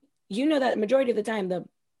 right? That majority of the time, the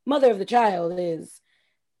mother of the child is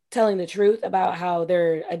telling the truth about how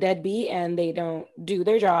they're a deadbeat and they don't do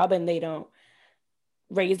their job and they don't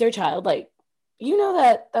raise their child. Like,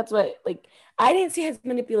 that's what, like, I didn't see it as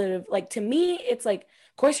manipulative. Like, to me, it's like,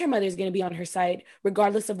 of course her mother's going to be on her side,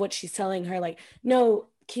 regardless of what she's telling her. Like, no,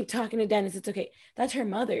 keep talking to Dennis. It's okay. That's her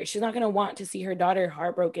mother. She's not going to want to see her daughter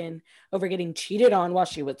heartbroken over getting cheated on while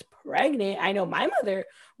she was pregnant. I know my mother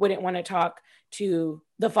wouldn't want to talk to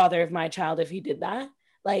the father of my child if he did that.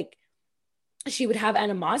 Like, she would have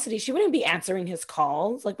animosity. She wouldn't be answering his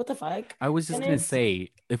calls. Like, what the fuck? I was just gonna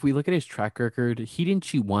say, if we look at his track record, he didn't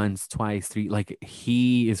cheat once, twice, three. Like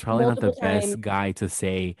he is probably not the best guy to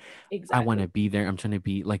say, exactly. I want to be there. I'm trying to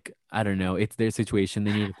be like, I don't know. It's their situation.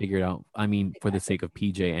 They need to figure it out. I mean, for the sake of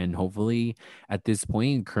PJ, and hopefully at this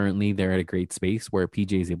point, currently they're at a great space where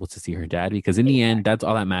PJ is able to see her dad, because in the end, that's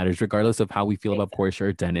all that matters, regardless of how we feel about Portia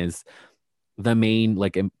or Dennis. The main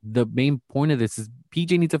point of this is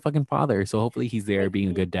PJ needs a fucking father. So hopefully he's there being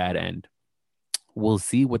a good dad, and we'll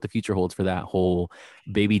see what the future holds for that whole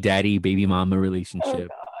baby daddy, baby mama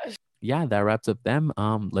relationship. yeah, that wraps up them.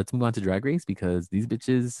 Let's move on to Drag Race because these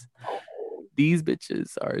bitches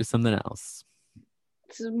are something else.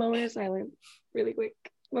 This is a moment of silence, really quick.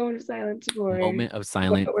 Moment of silence for Moment of what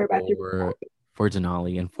silence we're about to. for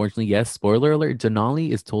Denali. Unfortunately, yes, spoiler alert,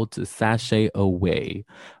 Denali is told to sashay away.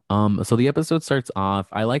 So the episode starts off.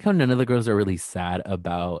 I like how none of the girls are really sad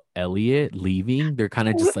about Elliot leaving. They're kind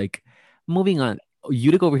of just like moving on.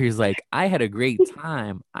 Utica over here is like, I had a great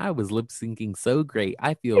time. I was lip syncing so great.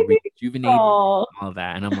 I feel rejuvenated, Oh, all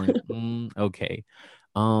that. And I'm like, okay.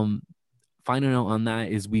 Um, Final note on that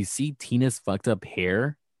is we see Tina's fucked up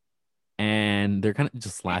hair and they're kind of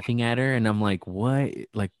just laughing at her. And I'm like, what?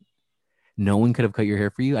 Like, no one could have cut your hair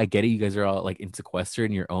for you. I get it. You guys are all like in sequester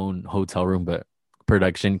in your own hotel room, but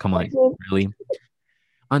production, come on, really?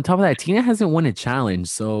 On top of that, Tina hasn't won a challenge.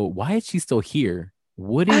 So why is she still here?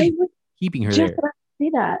 What is I was keeping her just there? about to say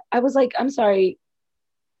that. I was like, I'm sorry,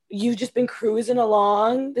 you've just been cruising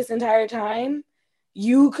along this entire time.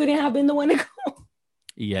 You couldn't have been the one to go.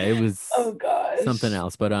 Yeah, it was Oh something gosh.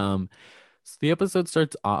 else. But so the episode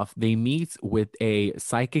starts off. They meet with a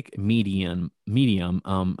psychic medium.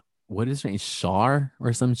 What is her name? Shar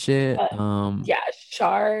or some shit. Yeah,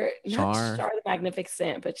 Char, not Char. Char the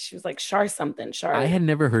Magnificent, but she was like Char something. I Char, had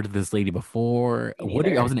never heard of this lady before. me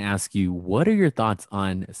neither. I was gonna ask you, what are your thoughts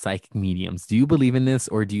on psychic mediums? Do you believe in this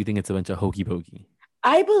or do you think it's a bunch of hokey pokey?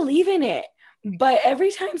 I believe in it, but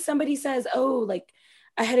every time somebody says, "Oh, like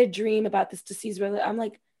I had a dream about this deceased relative," I'm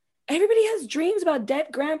like, everybody has dreams about dead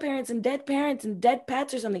grandparents and dead parents and dead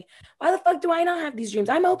pets or something. Why the fuck do I not have these dreams?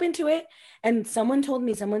 I'm open to it. And someone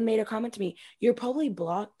made a comment to me, "You're probably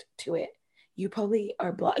blocked to it. You probably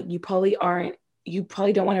are blocked. You probably aren't. You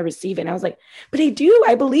probably don't want to receive it." And I was like, "But I do.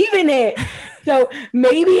 I believe in it." So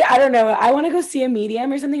maybe I don't know. I want to go see a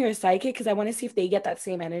medium or something or a psychic because I want to see if they get that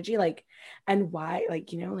same energy, like, and why, like,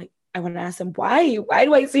 like I want to ask them why. Why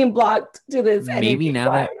do I seem blocked to this Maybe energy? now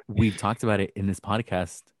Why? that we've talked about it in this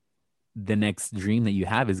podcast, the next dream that you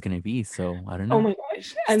have is gonna be. So I don't Oh know. my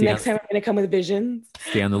gosh! And Stay on, next time I'm gonna come with visions.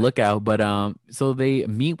 stay on the lookout. But so they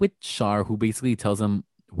meet with Shar, who basically tells them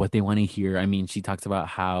what they want to hear. I mean, she talks about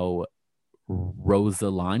how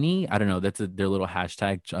Rosalani, I don't know, that's their little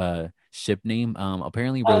hashtag ship name.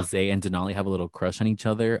 Apparently Oh, Rose and Denali have a little crush on each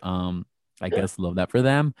other. I guess love that for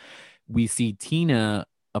them. We see Tina,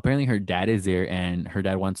 apparently her dad is there and her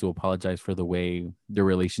dad wants to apologize for the way their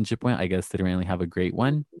relationship went. I guess they didn't really have a great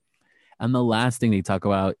one. And the last thing they talk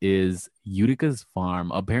about is Utica's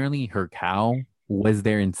farm. Apparently her cow was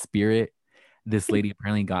there in spirit. This lady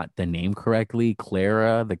apparently got the name correctly,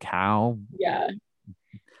 Clara, the cow. yeah.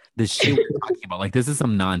 The shit we're talking about. Like this is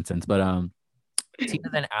some nonsense. But Tina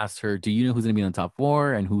then asked her, "Do you know who's gonna be in the top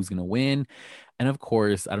four and who's gonna win?" And of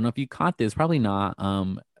course, I don't know if you caught this, probably not.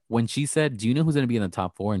 When she said, "Do you know who's gonna be in the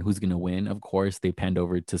top four and who's gonna win?" Of course, they panned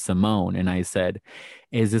over to Simone, and I said,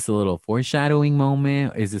 "Is this a little foreshadowing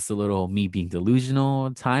moment? Is this a little me being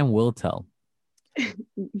delusional? Time will tell."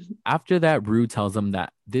 After that, Rue tells them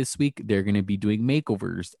that this week they're going to be doing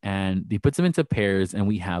makeovers and they puts them into pairs. And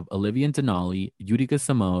we have Olivia and Denali, Utica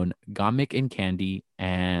Simone, Gomic and Candy,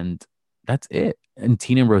 and that's it. And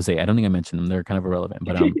Tina and Rose. I don't think I mentioned them. They're kind of irrelevant.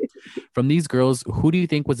 But from these girls, who do you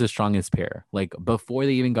think was the strongest pair? Like before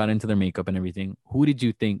they even got into their makeup and everything, who did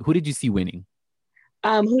you think? Who did you see winning?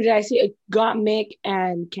 Who did I see? Got Mick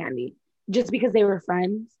and Candy, just because they were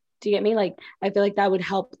friends. Do you get me? Like, I feel like that would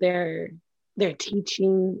help their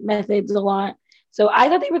teaching methods a lot. So I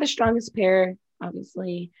thought they were the strongest pair.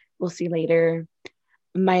 Obviously, we'll see later.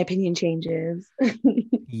 My opinion changes.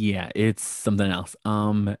 Yeah, it's something else.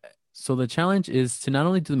 So the challenge is to not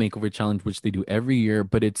only do the makeover challenge, which they do every year,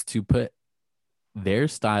 but it's to put their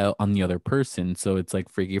style on the other person. So it's like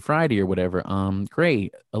Freaky Friday or whatever.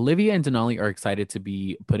 Great. Olivia and Denali are excited to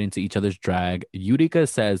be put into each other's drag. Utica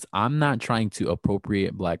says, I'm not trying to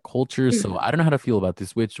appropriate Black culture, so I don't know how to feel about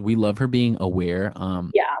this, which we love her being aware.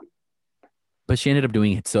 Yeah. But she ended up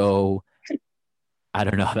doing it. So I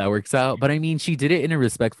don't know how that works out. But I mean, she did it in a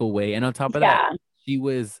respectful way. And on top of that, Yeah. she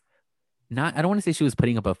was not, I don't want to say she was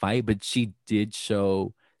putting up a fight, but she did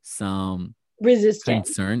show some Resistant.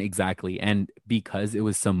 concern. Exactly. And because it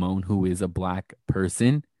was Simone, who is a Black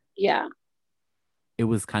person, Yeah. it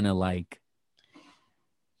was kind of like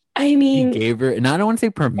I he mean, gave her, and I don't want to say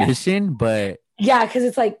permission, but yeah, because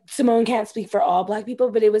it's like Simone can't speak for all Black people,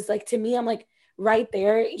 but it was like, to me, I'm like, right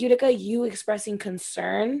there, Utica, you expressing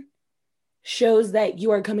concern shows that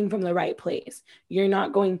you are coming from the right place. You're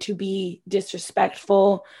not going to be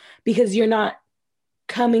disrespectful because you're not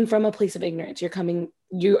coming from a place of ignorance.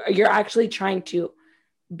 You're actually trying to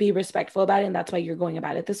be respectful about it, and that's why you're going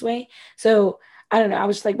about it this way. So I don't know. I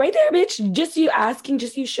was just like, right there, bitch. Just you asking,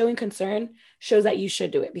 just you showing concern shows that you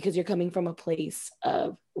should do it because you're coming from a place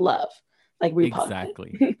of love, like RuPaul.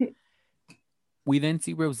 Exactly. We then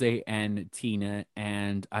see Rose and Tina,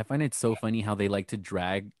 and I find it so funny how they like to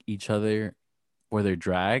drag each other for their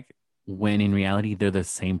drag when in reality they're the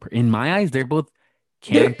same. In my eyes, they're both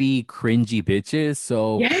campy, cringy bitches.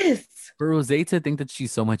 So Yes. for Rose to think that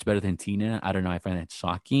she's so much better than Tina, I don't know. I find that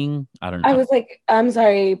shocking. I don't I know. was like, I'm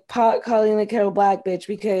sorry, pot calling the kettle black, bitch,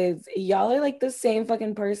 because y'all are like the same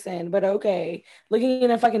fucking person. But okay, looking in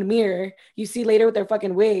a fucking mirror, you see later with their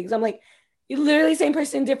fucking wigs. I'm like, you literally same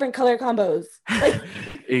person, different color combos. Like,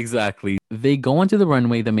 Exactly. They go onto the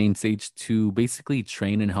runway, the main stage, to basically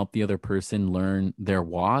train and help the other person learn their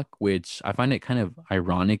walk, which I find it kind of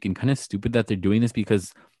ironic and kind of stupid that they're doing this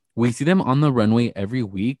because we see them on the runway every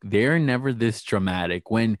week. They're never this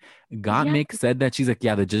dramatic. When yeah, Gottmik said that, she's like,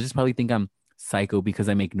 yeah, the judges probably think I'm psycho because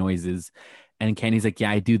I make noises. And Candy's like,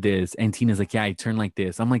 yeah, I do this. And Tina's like, yeah, I turn like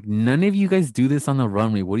this. I'm like, none of you guys do this on the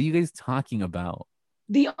runway. What are you guys talking about?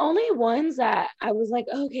 the only ones that I was like,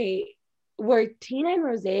 okay, were Tina and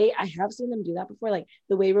Rose. I have seen them do that before, like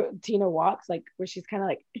the way Tina walks, like where she's kind of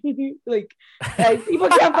like, like people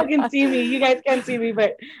can't fucking see me. You guys can't see me,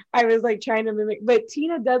 but I was like trying to mimic. But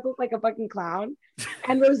Tina does look like a fucking clown,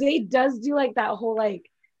 and Rose does do like that whole like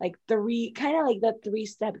three kind of like the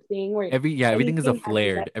 3-step thing where Everything is a anything has to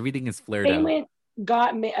flared. that. Everything is flared Same out. with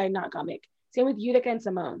not Gottmik. Same with Utica and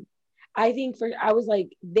Simone. I think I was like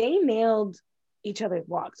they nailed each other's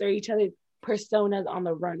walks or each other's personas on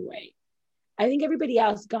the runway. I think everybody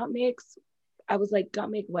else got mixed. I was like, got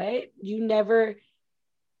make what? You never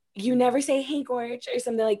say hey Gorge or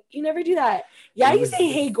something, like you never do that. Yeah, you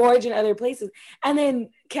say hey Gorge in other places. And then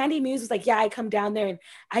Candy Muse was like, yeah, I come down there and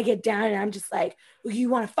I get down and I'm just like, well, you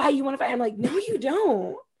want to fight? I'm like, no, you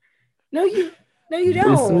don't. No, you This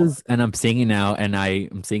don't. was, and I'm saying it now, and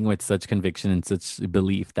I'm saying with such conviction and such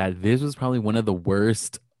belief that this was probably one of the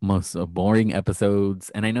worst, most boring episodes.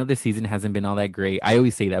 And I know this season hasn't been all that great. I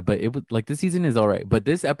always say that, but it was like this season is all right. But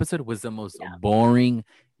this episode was the most Yeah. boring,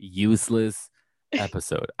 useless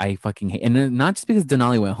episode. I fucking hate, and then not just because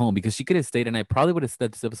Denali went home, because she could have stayed, and I probably would have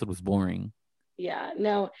said this episode was boring. Yeah.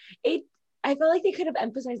 No, I felt like they could have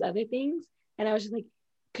emphasized other things. And I was just like,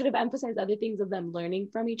 could have emphasized other things of them learning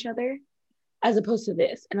from each other as opposed to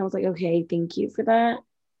this. And I was like, okay, thank you for that.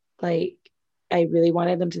 Like, I really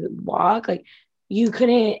wanted them to walk. Like, you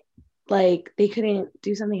couldn't, like, they couldn't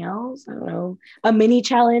do something else. I don't know. A mini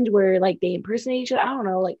challenge where, like, they impersonate each other. I don't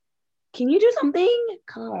know. Like, can you do something?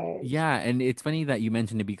 God. Yeah, and it's funny that you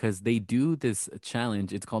mentioned it because they do this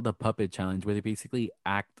challenge. It's called the puppet challenge, where they basically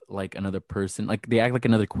act like another person, like they act like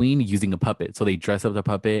another queen using a puppet. So they dress up the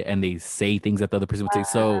puppet and they say things that the other person would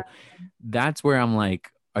say. So that's where I'm like,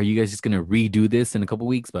 are you guys just gonna redo this in a couple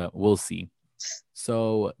weeks? But we'll see.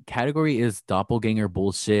 So category is doppelganger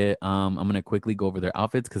bullshit. I'm gonna quickly go over their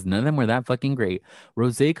outfits because none of them were that fucking great.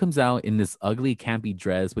 Rose comes out in this ugly campy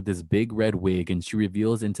dress with this big red wig, and she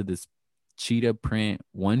reveals into this cheetah print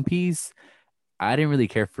one piece. I didn't really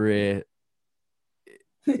care for it.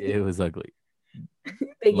 It was ugly.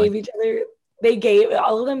 They Like, gave each other,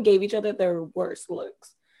 all of them gave each other their worst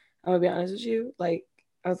looks. I'm gonna be honest with you. Like,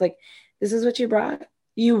 I was like, this is what you brought?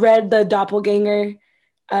 You read the doppelganger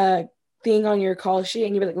thing on your call sheet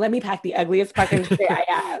and you were like, let me pack the ugliest fucking shit I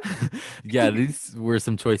have. yeah, these were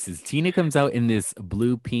some choices. Tina comes out in this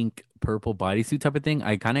blue, pink, purple bodysuit type of thing.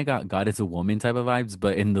 I kind of got God as a woman type of vibes,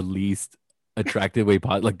 but in the least attractive way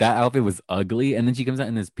possible. Like that outfit was ugly. And then she comes out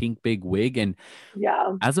in this pink big wig. And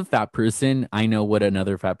Yeah. as a fat person, I know what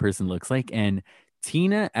another fat person looks like. And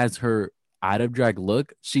Tina, as her out of drag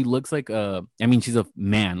look, she looks like I mean, she's a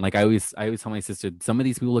man. Like I always tell my sister, some of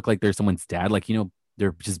these people look like they're someone's dad. Like, you know,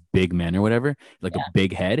 they're just big men or whatever, like Yeah. a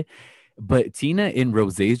big head. But Tina in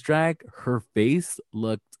Rosé's drag, her face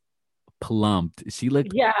looked plumped. She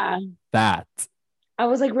looked Yeah. fat. I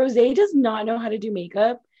was like, Rose does not know how to do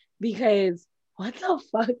makeup because what the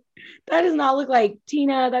fuck? That does not look like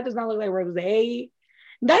Tina. That does not look like Rose.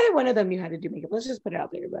 Neither one of them knew how to do makeup. Let's just put it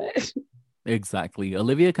out there. But Exactly.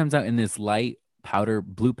 Olivia comes out in this light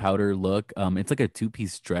blue powder look. It's like a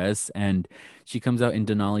two-piece dress, and she comes out in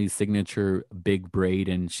Denali's signature big braid,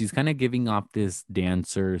 and she's kind of giving off this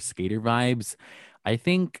dancer skater vibes. I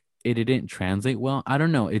think it didn't translate well. I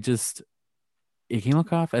don't know. It came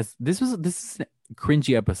across as this is a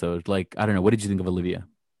cringy episode. Like, I don't know. What did you think of Olivia?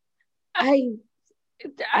 I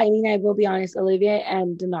mean, I will be honest, Olivia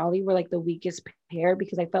and Denali were like the weakest pair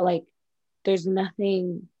because I felt like there's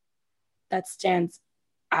nothing that stands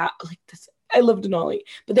out like this. I love Denali,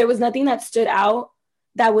 but there was nothing that stood out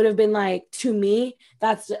that would have been like, to me,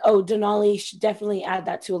 Denali should definitely add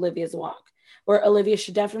that to Olivia's walk. or Olivia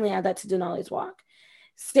should definitely add that to Denali's walk.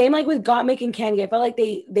 Same like with Gottmik and Candy. I felt like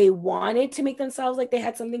they wanted to make themselves like they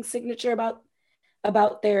had something signature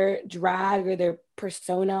about their drag or their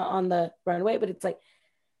persona on the runway, but it's like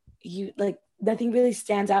you like nothing really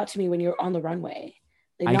stands out to me when you're on the runway.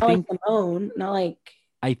 Like I not think like Simone, not like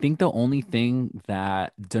I think the only thing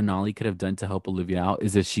that Denali could have done to help Olivia out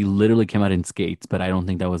is if she literally came out in skates, but I don't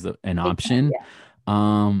think that was an option.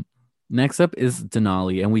 yeah. Next up is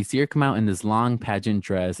Denali, and we see her come out in this long pageant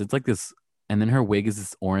dress. It's like this, and then her wig is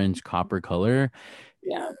this orange copper color.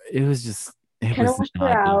 Yeah. It was just, it Kind of was washed her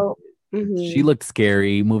not good. out. She looked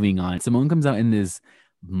scary. Moving on. Simone comes out in this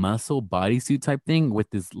muscle bodysuit type thing with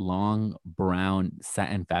this long brown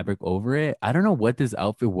satin fabric over it. I don't know what this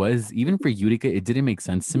outfit was. Even for Utica, it didn't make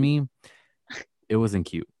sense to me. It wasn't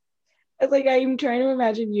cute. It's like I'm trying to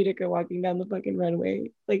imagine Utica walking down the fucking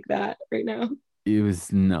runway like that right now. It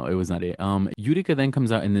was not it. Utica then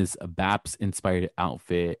comes out in this Baps inspired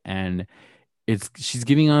outfit, and she's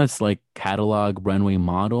giving us like catalog runway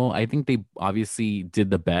model. I think they obviously did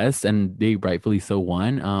the best and they rightfully so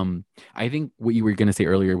won. I think what you were gonna say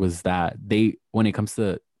earlier was that when it comes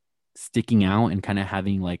to sticking out and kind of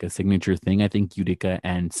having like a signature thing, I think Utica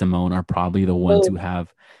and Simone are probably the ones who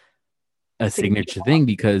have a signature thing,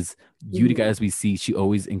 because Utica, as we see, she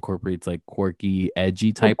always incorporates like quirky,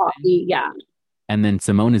 edgy type thing. Yeah. And then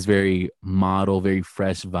Simone is very model, very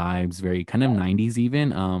fresh vibes, very kind of 90s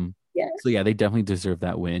even. Yes. So yeah, they definitely deserve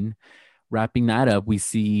that win. Wrapping that up, we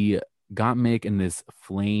see Gottmik in this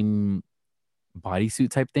flame bodysuit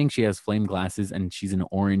type thing. She has flame glasses and she's in an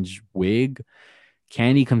orange wig.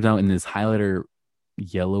 Candy comes out in this highlighter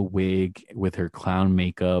yellow wig with her clown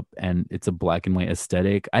makeup, and it's a black and white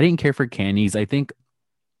aesthetic. I didn't care for Candy's. I think,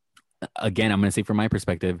 again, I'm gonna say from my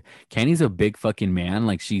perspective, Candy's a big fucking man.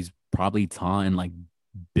 Like she's probably tall and like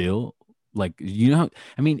built. Like, you know,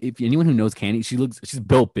 I mean, if anyone who knows Candy, she's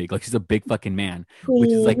built big. Like she's a big fucking man, which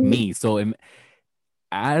is like me. So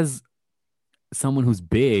as someone who's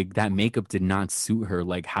big, that makeup did not suit her.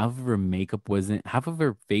 Like half of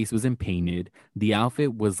her face wasn't painted. The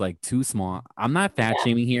outfit was like too small. I'm not fat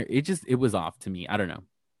shaming here. It was off to me. I don't know.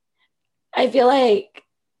 I feel like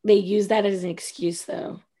they use that as an excuse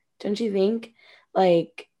though. Don't you think?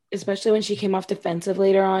 Like, especially when she came off defensive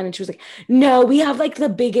later on and she was like, no, we have like the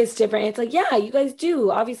biggest difference. It's like, yeah, you guys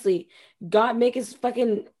do. Obviously, Gottmik is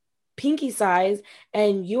fucking pinky size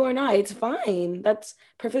and you are not. It's fine. That's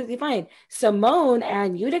perfectly fine. Simone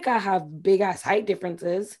and Utica have big ass height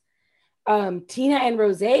differences. Tina and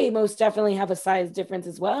Rose most definitely have a size difference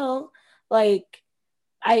as well. Like,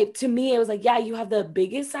 to me, it was like, yeah, you have the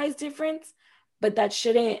biggest size difference, but that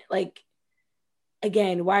shouldn't, like,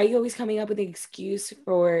 again, why are you always coming up with an excuse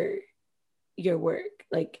for your work?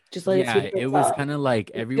 Like, just let it speak for it itself. was kind of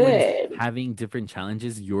like everyone's having different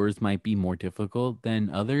challenges. Yours might be more difficult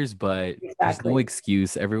than others, but there's no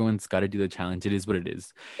excuse. Everyone's got to do the challenge. It is what it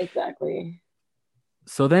is. Exactly.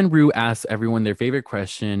 So then Rue asks everyone their favorite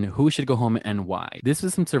question: who should go home and why? This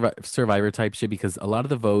was some Survivor type shit, because a lot of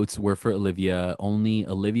the votes were for Olivia. Only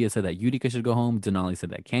Olivia said that Utica should go home. Denali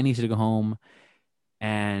said that Candy should go home.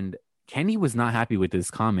 And Candy was not happy with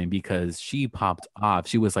this comment because she popped off.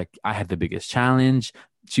 She was like, I had the biggest challenge.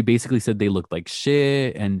 She basically said they looked like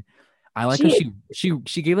shit. And I like how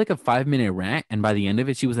she gave like a 5-minute rant. And by the end of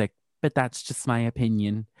it, she was like, but that's just my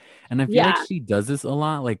opinion. And I feel like she does this a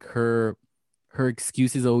lot. Like her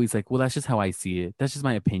excuse is always like, well, that's just how I see it. That's just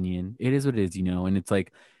my opinion. It is what it is, you know? And it's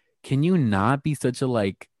like, can you not be such a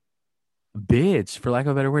like bitch, for lack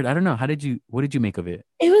of a better word? I don't know. What did you make of it?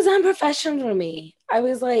 It was unprofessional to me. I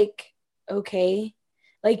was like, okay,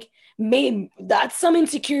 like maybe that's some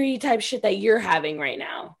insecurity type shit that you're having right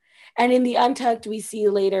now. And in the Untucked, we see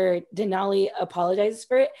later Denali apologizes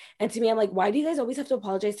for it. And to me, I'm like, why do you guys always have to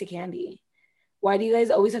apologize to Candy? Why do you guys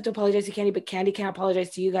always have to apologize to Candy, but Candy can't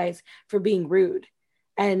apologize to you guys for being rude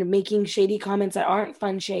and making shady comments that aren't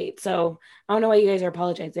fun shade? So I don't know why you guys are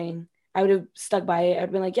apologizing. I would have stuck by it.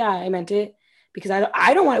 I'd been like, yeah, I meant it. Because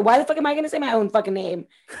I don't want it. Why the fuck am I going to say my own fucking name?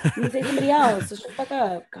 I'm going to say somebody else. So shut the fuck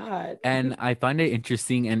up. God. And I find it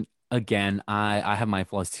interesting. And again, I have my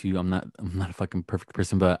flaws too. I'm not a fucking perfect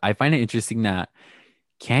person, but I find it interesting that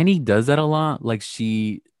Candy does that a lot. Like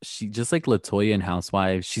she just like LaToya in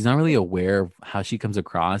Housewives, she's not really aware of how she comes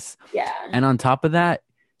across. Yeah. And on top of that,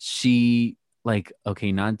 she like,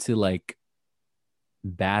 okay, not to like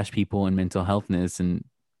bash people and mental healthness and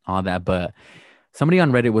all that, but somebody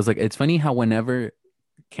on Reddit was like, it's funny how whenever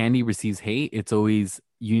Candy receives hate, it's always,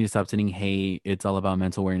 you need to stop sending hate. It's all about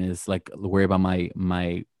mental awareness. Like, worry about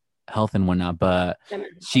my health and whatnot, but Mental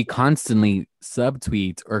she health, yeah. constantly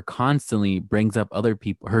subtweets or constantly brings up other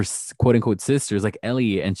people, her quote unquote sisters, like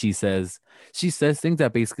Ellie, and she says things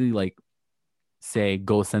that basically like say,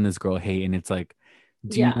 "Go send this girl hate," and it's like,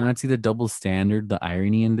 do you Yeah. not see the double standard, the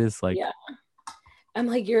irony in this? Like, Yeah. I'm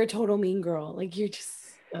like, you're a total mean girl. Like you're just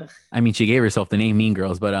ugh. I mean, she gave herself the name Mean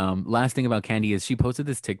Girls, but last thing about Candy is she posted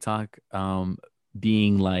this TikTok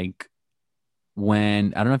being like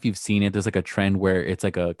when I don't know if you've seen it, there's like a trend where it's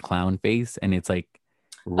like a clown face and it's like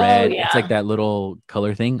Oh red. It's like yeah. that little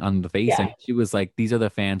color thing on the face. Yeah. And she was like, these are the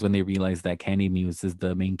fans when they realize that Candy Muse is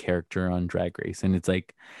the main character on Drag Race. And it's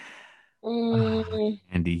like, ah, Mm.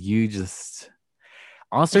 Candy, you just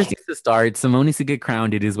All Stars needs to start. Simone needs to get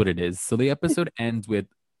crowned. It is what it is. So the episode ends with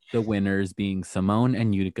the winners being Simone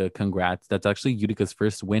and Utica. Congrats. That's actually Utica's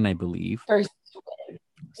first win, I believe. First.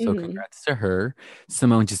 So Mhm. congrats to her.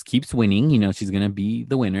 Simone just keeps winning. You know, she's gonna be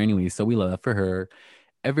the winner anyway. So we love that for her.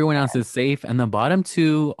 Everyone else is safe. And the bottom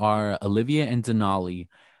two are Olivia and Denali.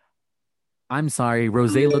 I'm sorry,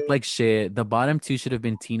 Rose looked like shit. The bottom two should have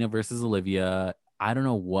been Tina versus Olivia. I don't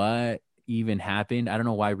know what even happened. I don't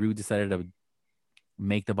know why Rue decided to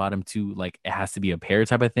make the bottom two like it has to be a pair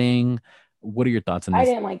type of thing. What are your thoughts on I this?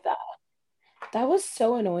 didn't like that. That was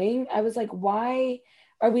so annoying. I was like, why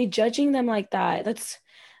are we judging them like that? That's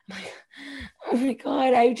like, oh my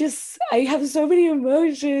God. I have so many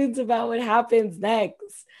emotions about what happens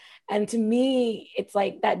next. And to me, it's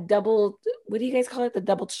like that double, what do you guys call it? The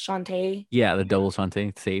double Shantae. Yeah, the double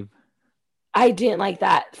Shante save. I didn't like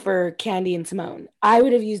that for Candy and Simone. I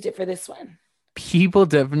would have used it for this one. People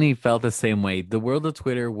definitely felt the same way. The world of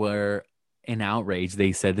Twitter were in outrage.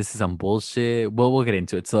 They said this is some bullshit. Well, we'll get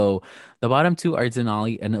into it. So the bottom two are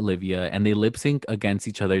Denali and Olivia, and they lip sync against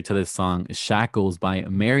each other to this song Shackles by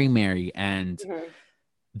Mary Mary. And Mhm.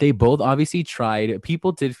 they both obviously tried.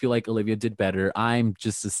 People did feel like Olivia did better. I'm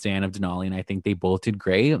just a stan of Denali, and I think they both did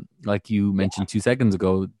great. Like you Yeah, mentioned 2 seconds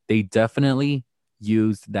ago, they definitely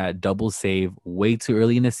used that double save way too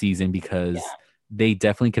early in the season because yeah, they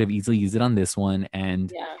definitely could have easily used it on this one.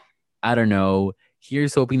 And yeah, I don't know.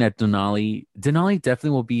 Here's hoping that Denali definitely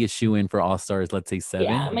will be a shoe in for All Stars. Let's say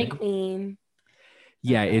yeah. 7, My right? queen.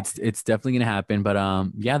 My Yeah, girl. it's definitely gonna happen.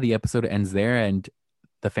 But yeah, the episode ends there, and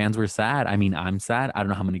the fans were sad. I mean, I'm sad. I don't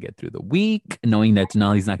know how I'm gonna get through the week, knowing that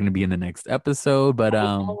Denali's not gonna be in the next episode. But I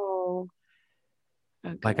know.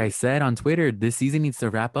 like I Okay. said on Twitter, this season needs to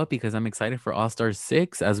wrap up because I'm excited for All Stars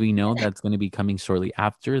 6. As we know, that's gonna be coming shortly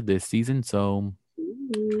after this season. So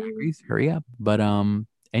Drag Ooh. Race, hurry up. But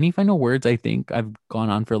any final words? I think I've gone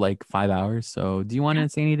on for like 5 hours. So do you want to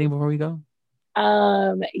say anything before we go?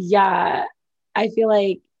 Yeah, I feel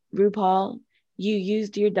like RuPaul, you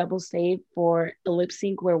used your double save for a lip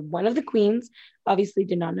sync where one of the queens obviously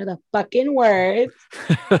did not know the fucking words,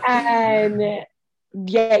 and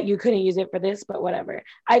yet you couldn't use it for this, but whatever.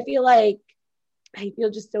 I feel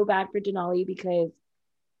just so bad for Denali because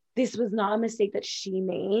this was not a mistake that she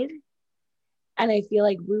made. And I feel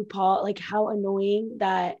like RuPaul, like how annoying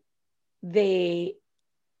that they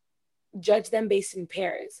judge them based in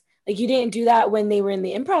pairs. Like you didn't do that when they were in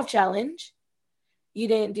the improv challenge. You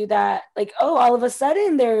didn't do that. Like, oh, all of a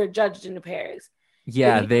sudden they're judged in pairs. Like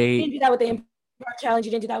Yeah, you didn't do that with the improv challenge.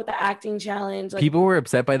 You didn't do that with the acting challenge. Like people were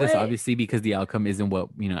upset by this, what? obviously, because the outcome isn't what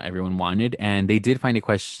everyone wanted, and they did find a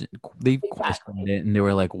question. They questioned Exactly. it, and they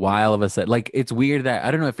were like, "Why all of a sudden?" Like, it's weird that I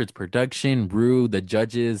don't know if it's production, Rue, the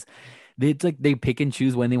judges. It's like they pick and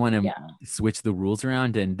choose when they want to Yeah, switch the rules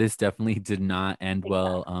around, and this definitely did not end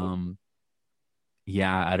well. exactly.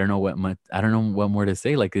 Yeah, I don't know what more to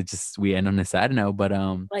say. Like, it just we end on a sad note, but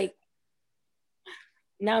Like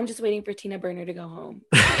now I'm just waiting for Tina Burner to go home.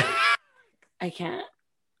 I can't.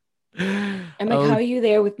 I'm like, how oh, are you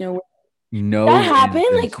there with no win? no That wins, happened?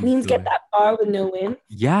 and Like she's queens still get there. that far with no win?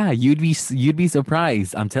 Yeah, you'd be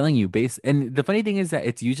surprised. I'm telling you, base and the funny thing is that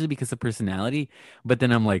it's usually because of personality, but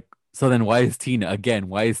then I'm like, so then why is Tina again?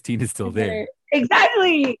 Why is Tina still there?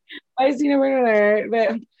 Exactly. Why is Tina Burner there?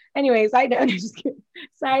 But anyways, I don't just kidding.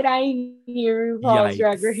 Side eye here, RuPaul's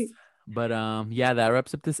Drag Yikes. Race. But yeah, that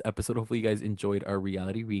wraps up this episode. Hopefully you guys enjoyed our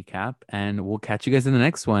reality recap and we'll catch you guys in the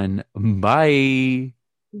next one. Bye.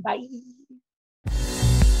 Bye.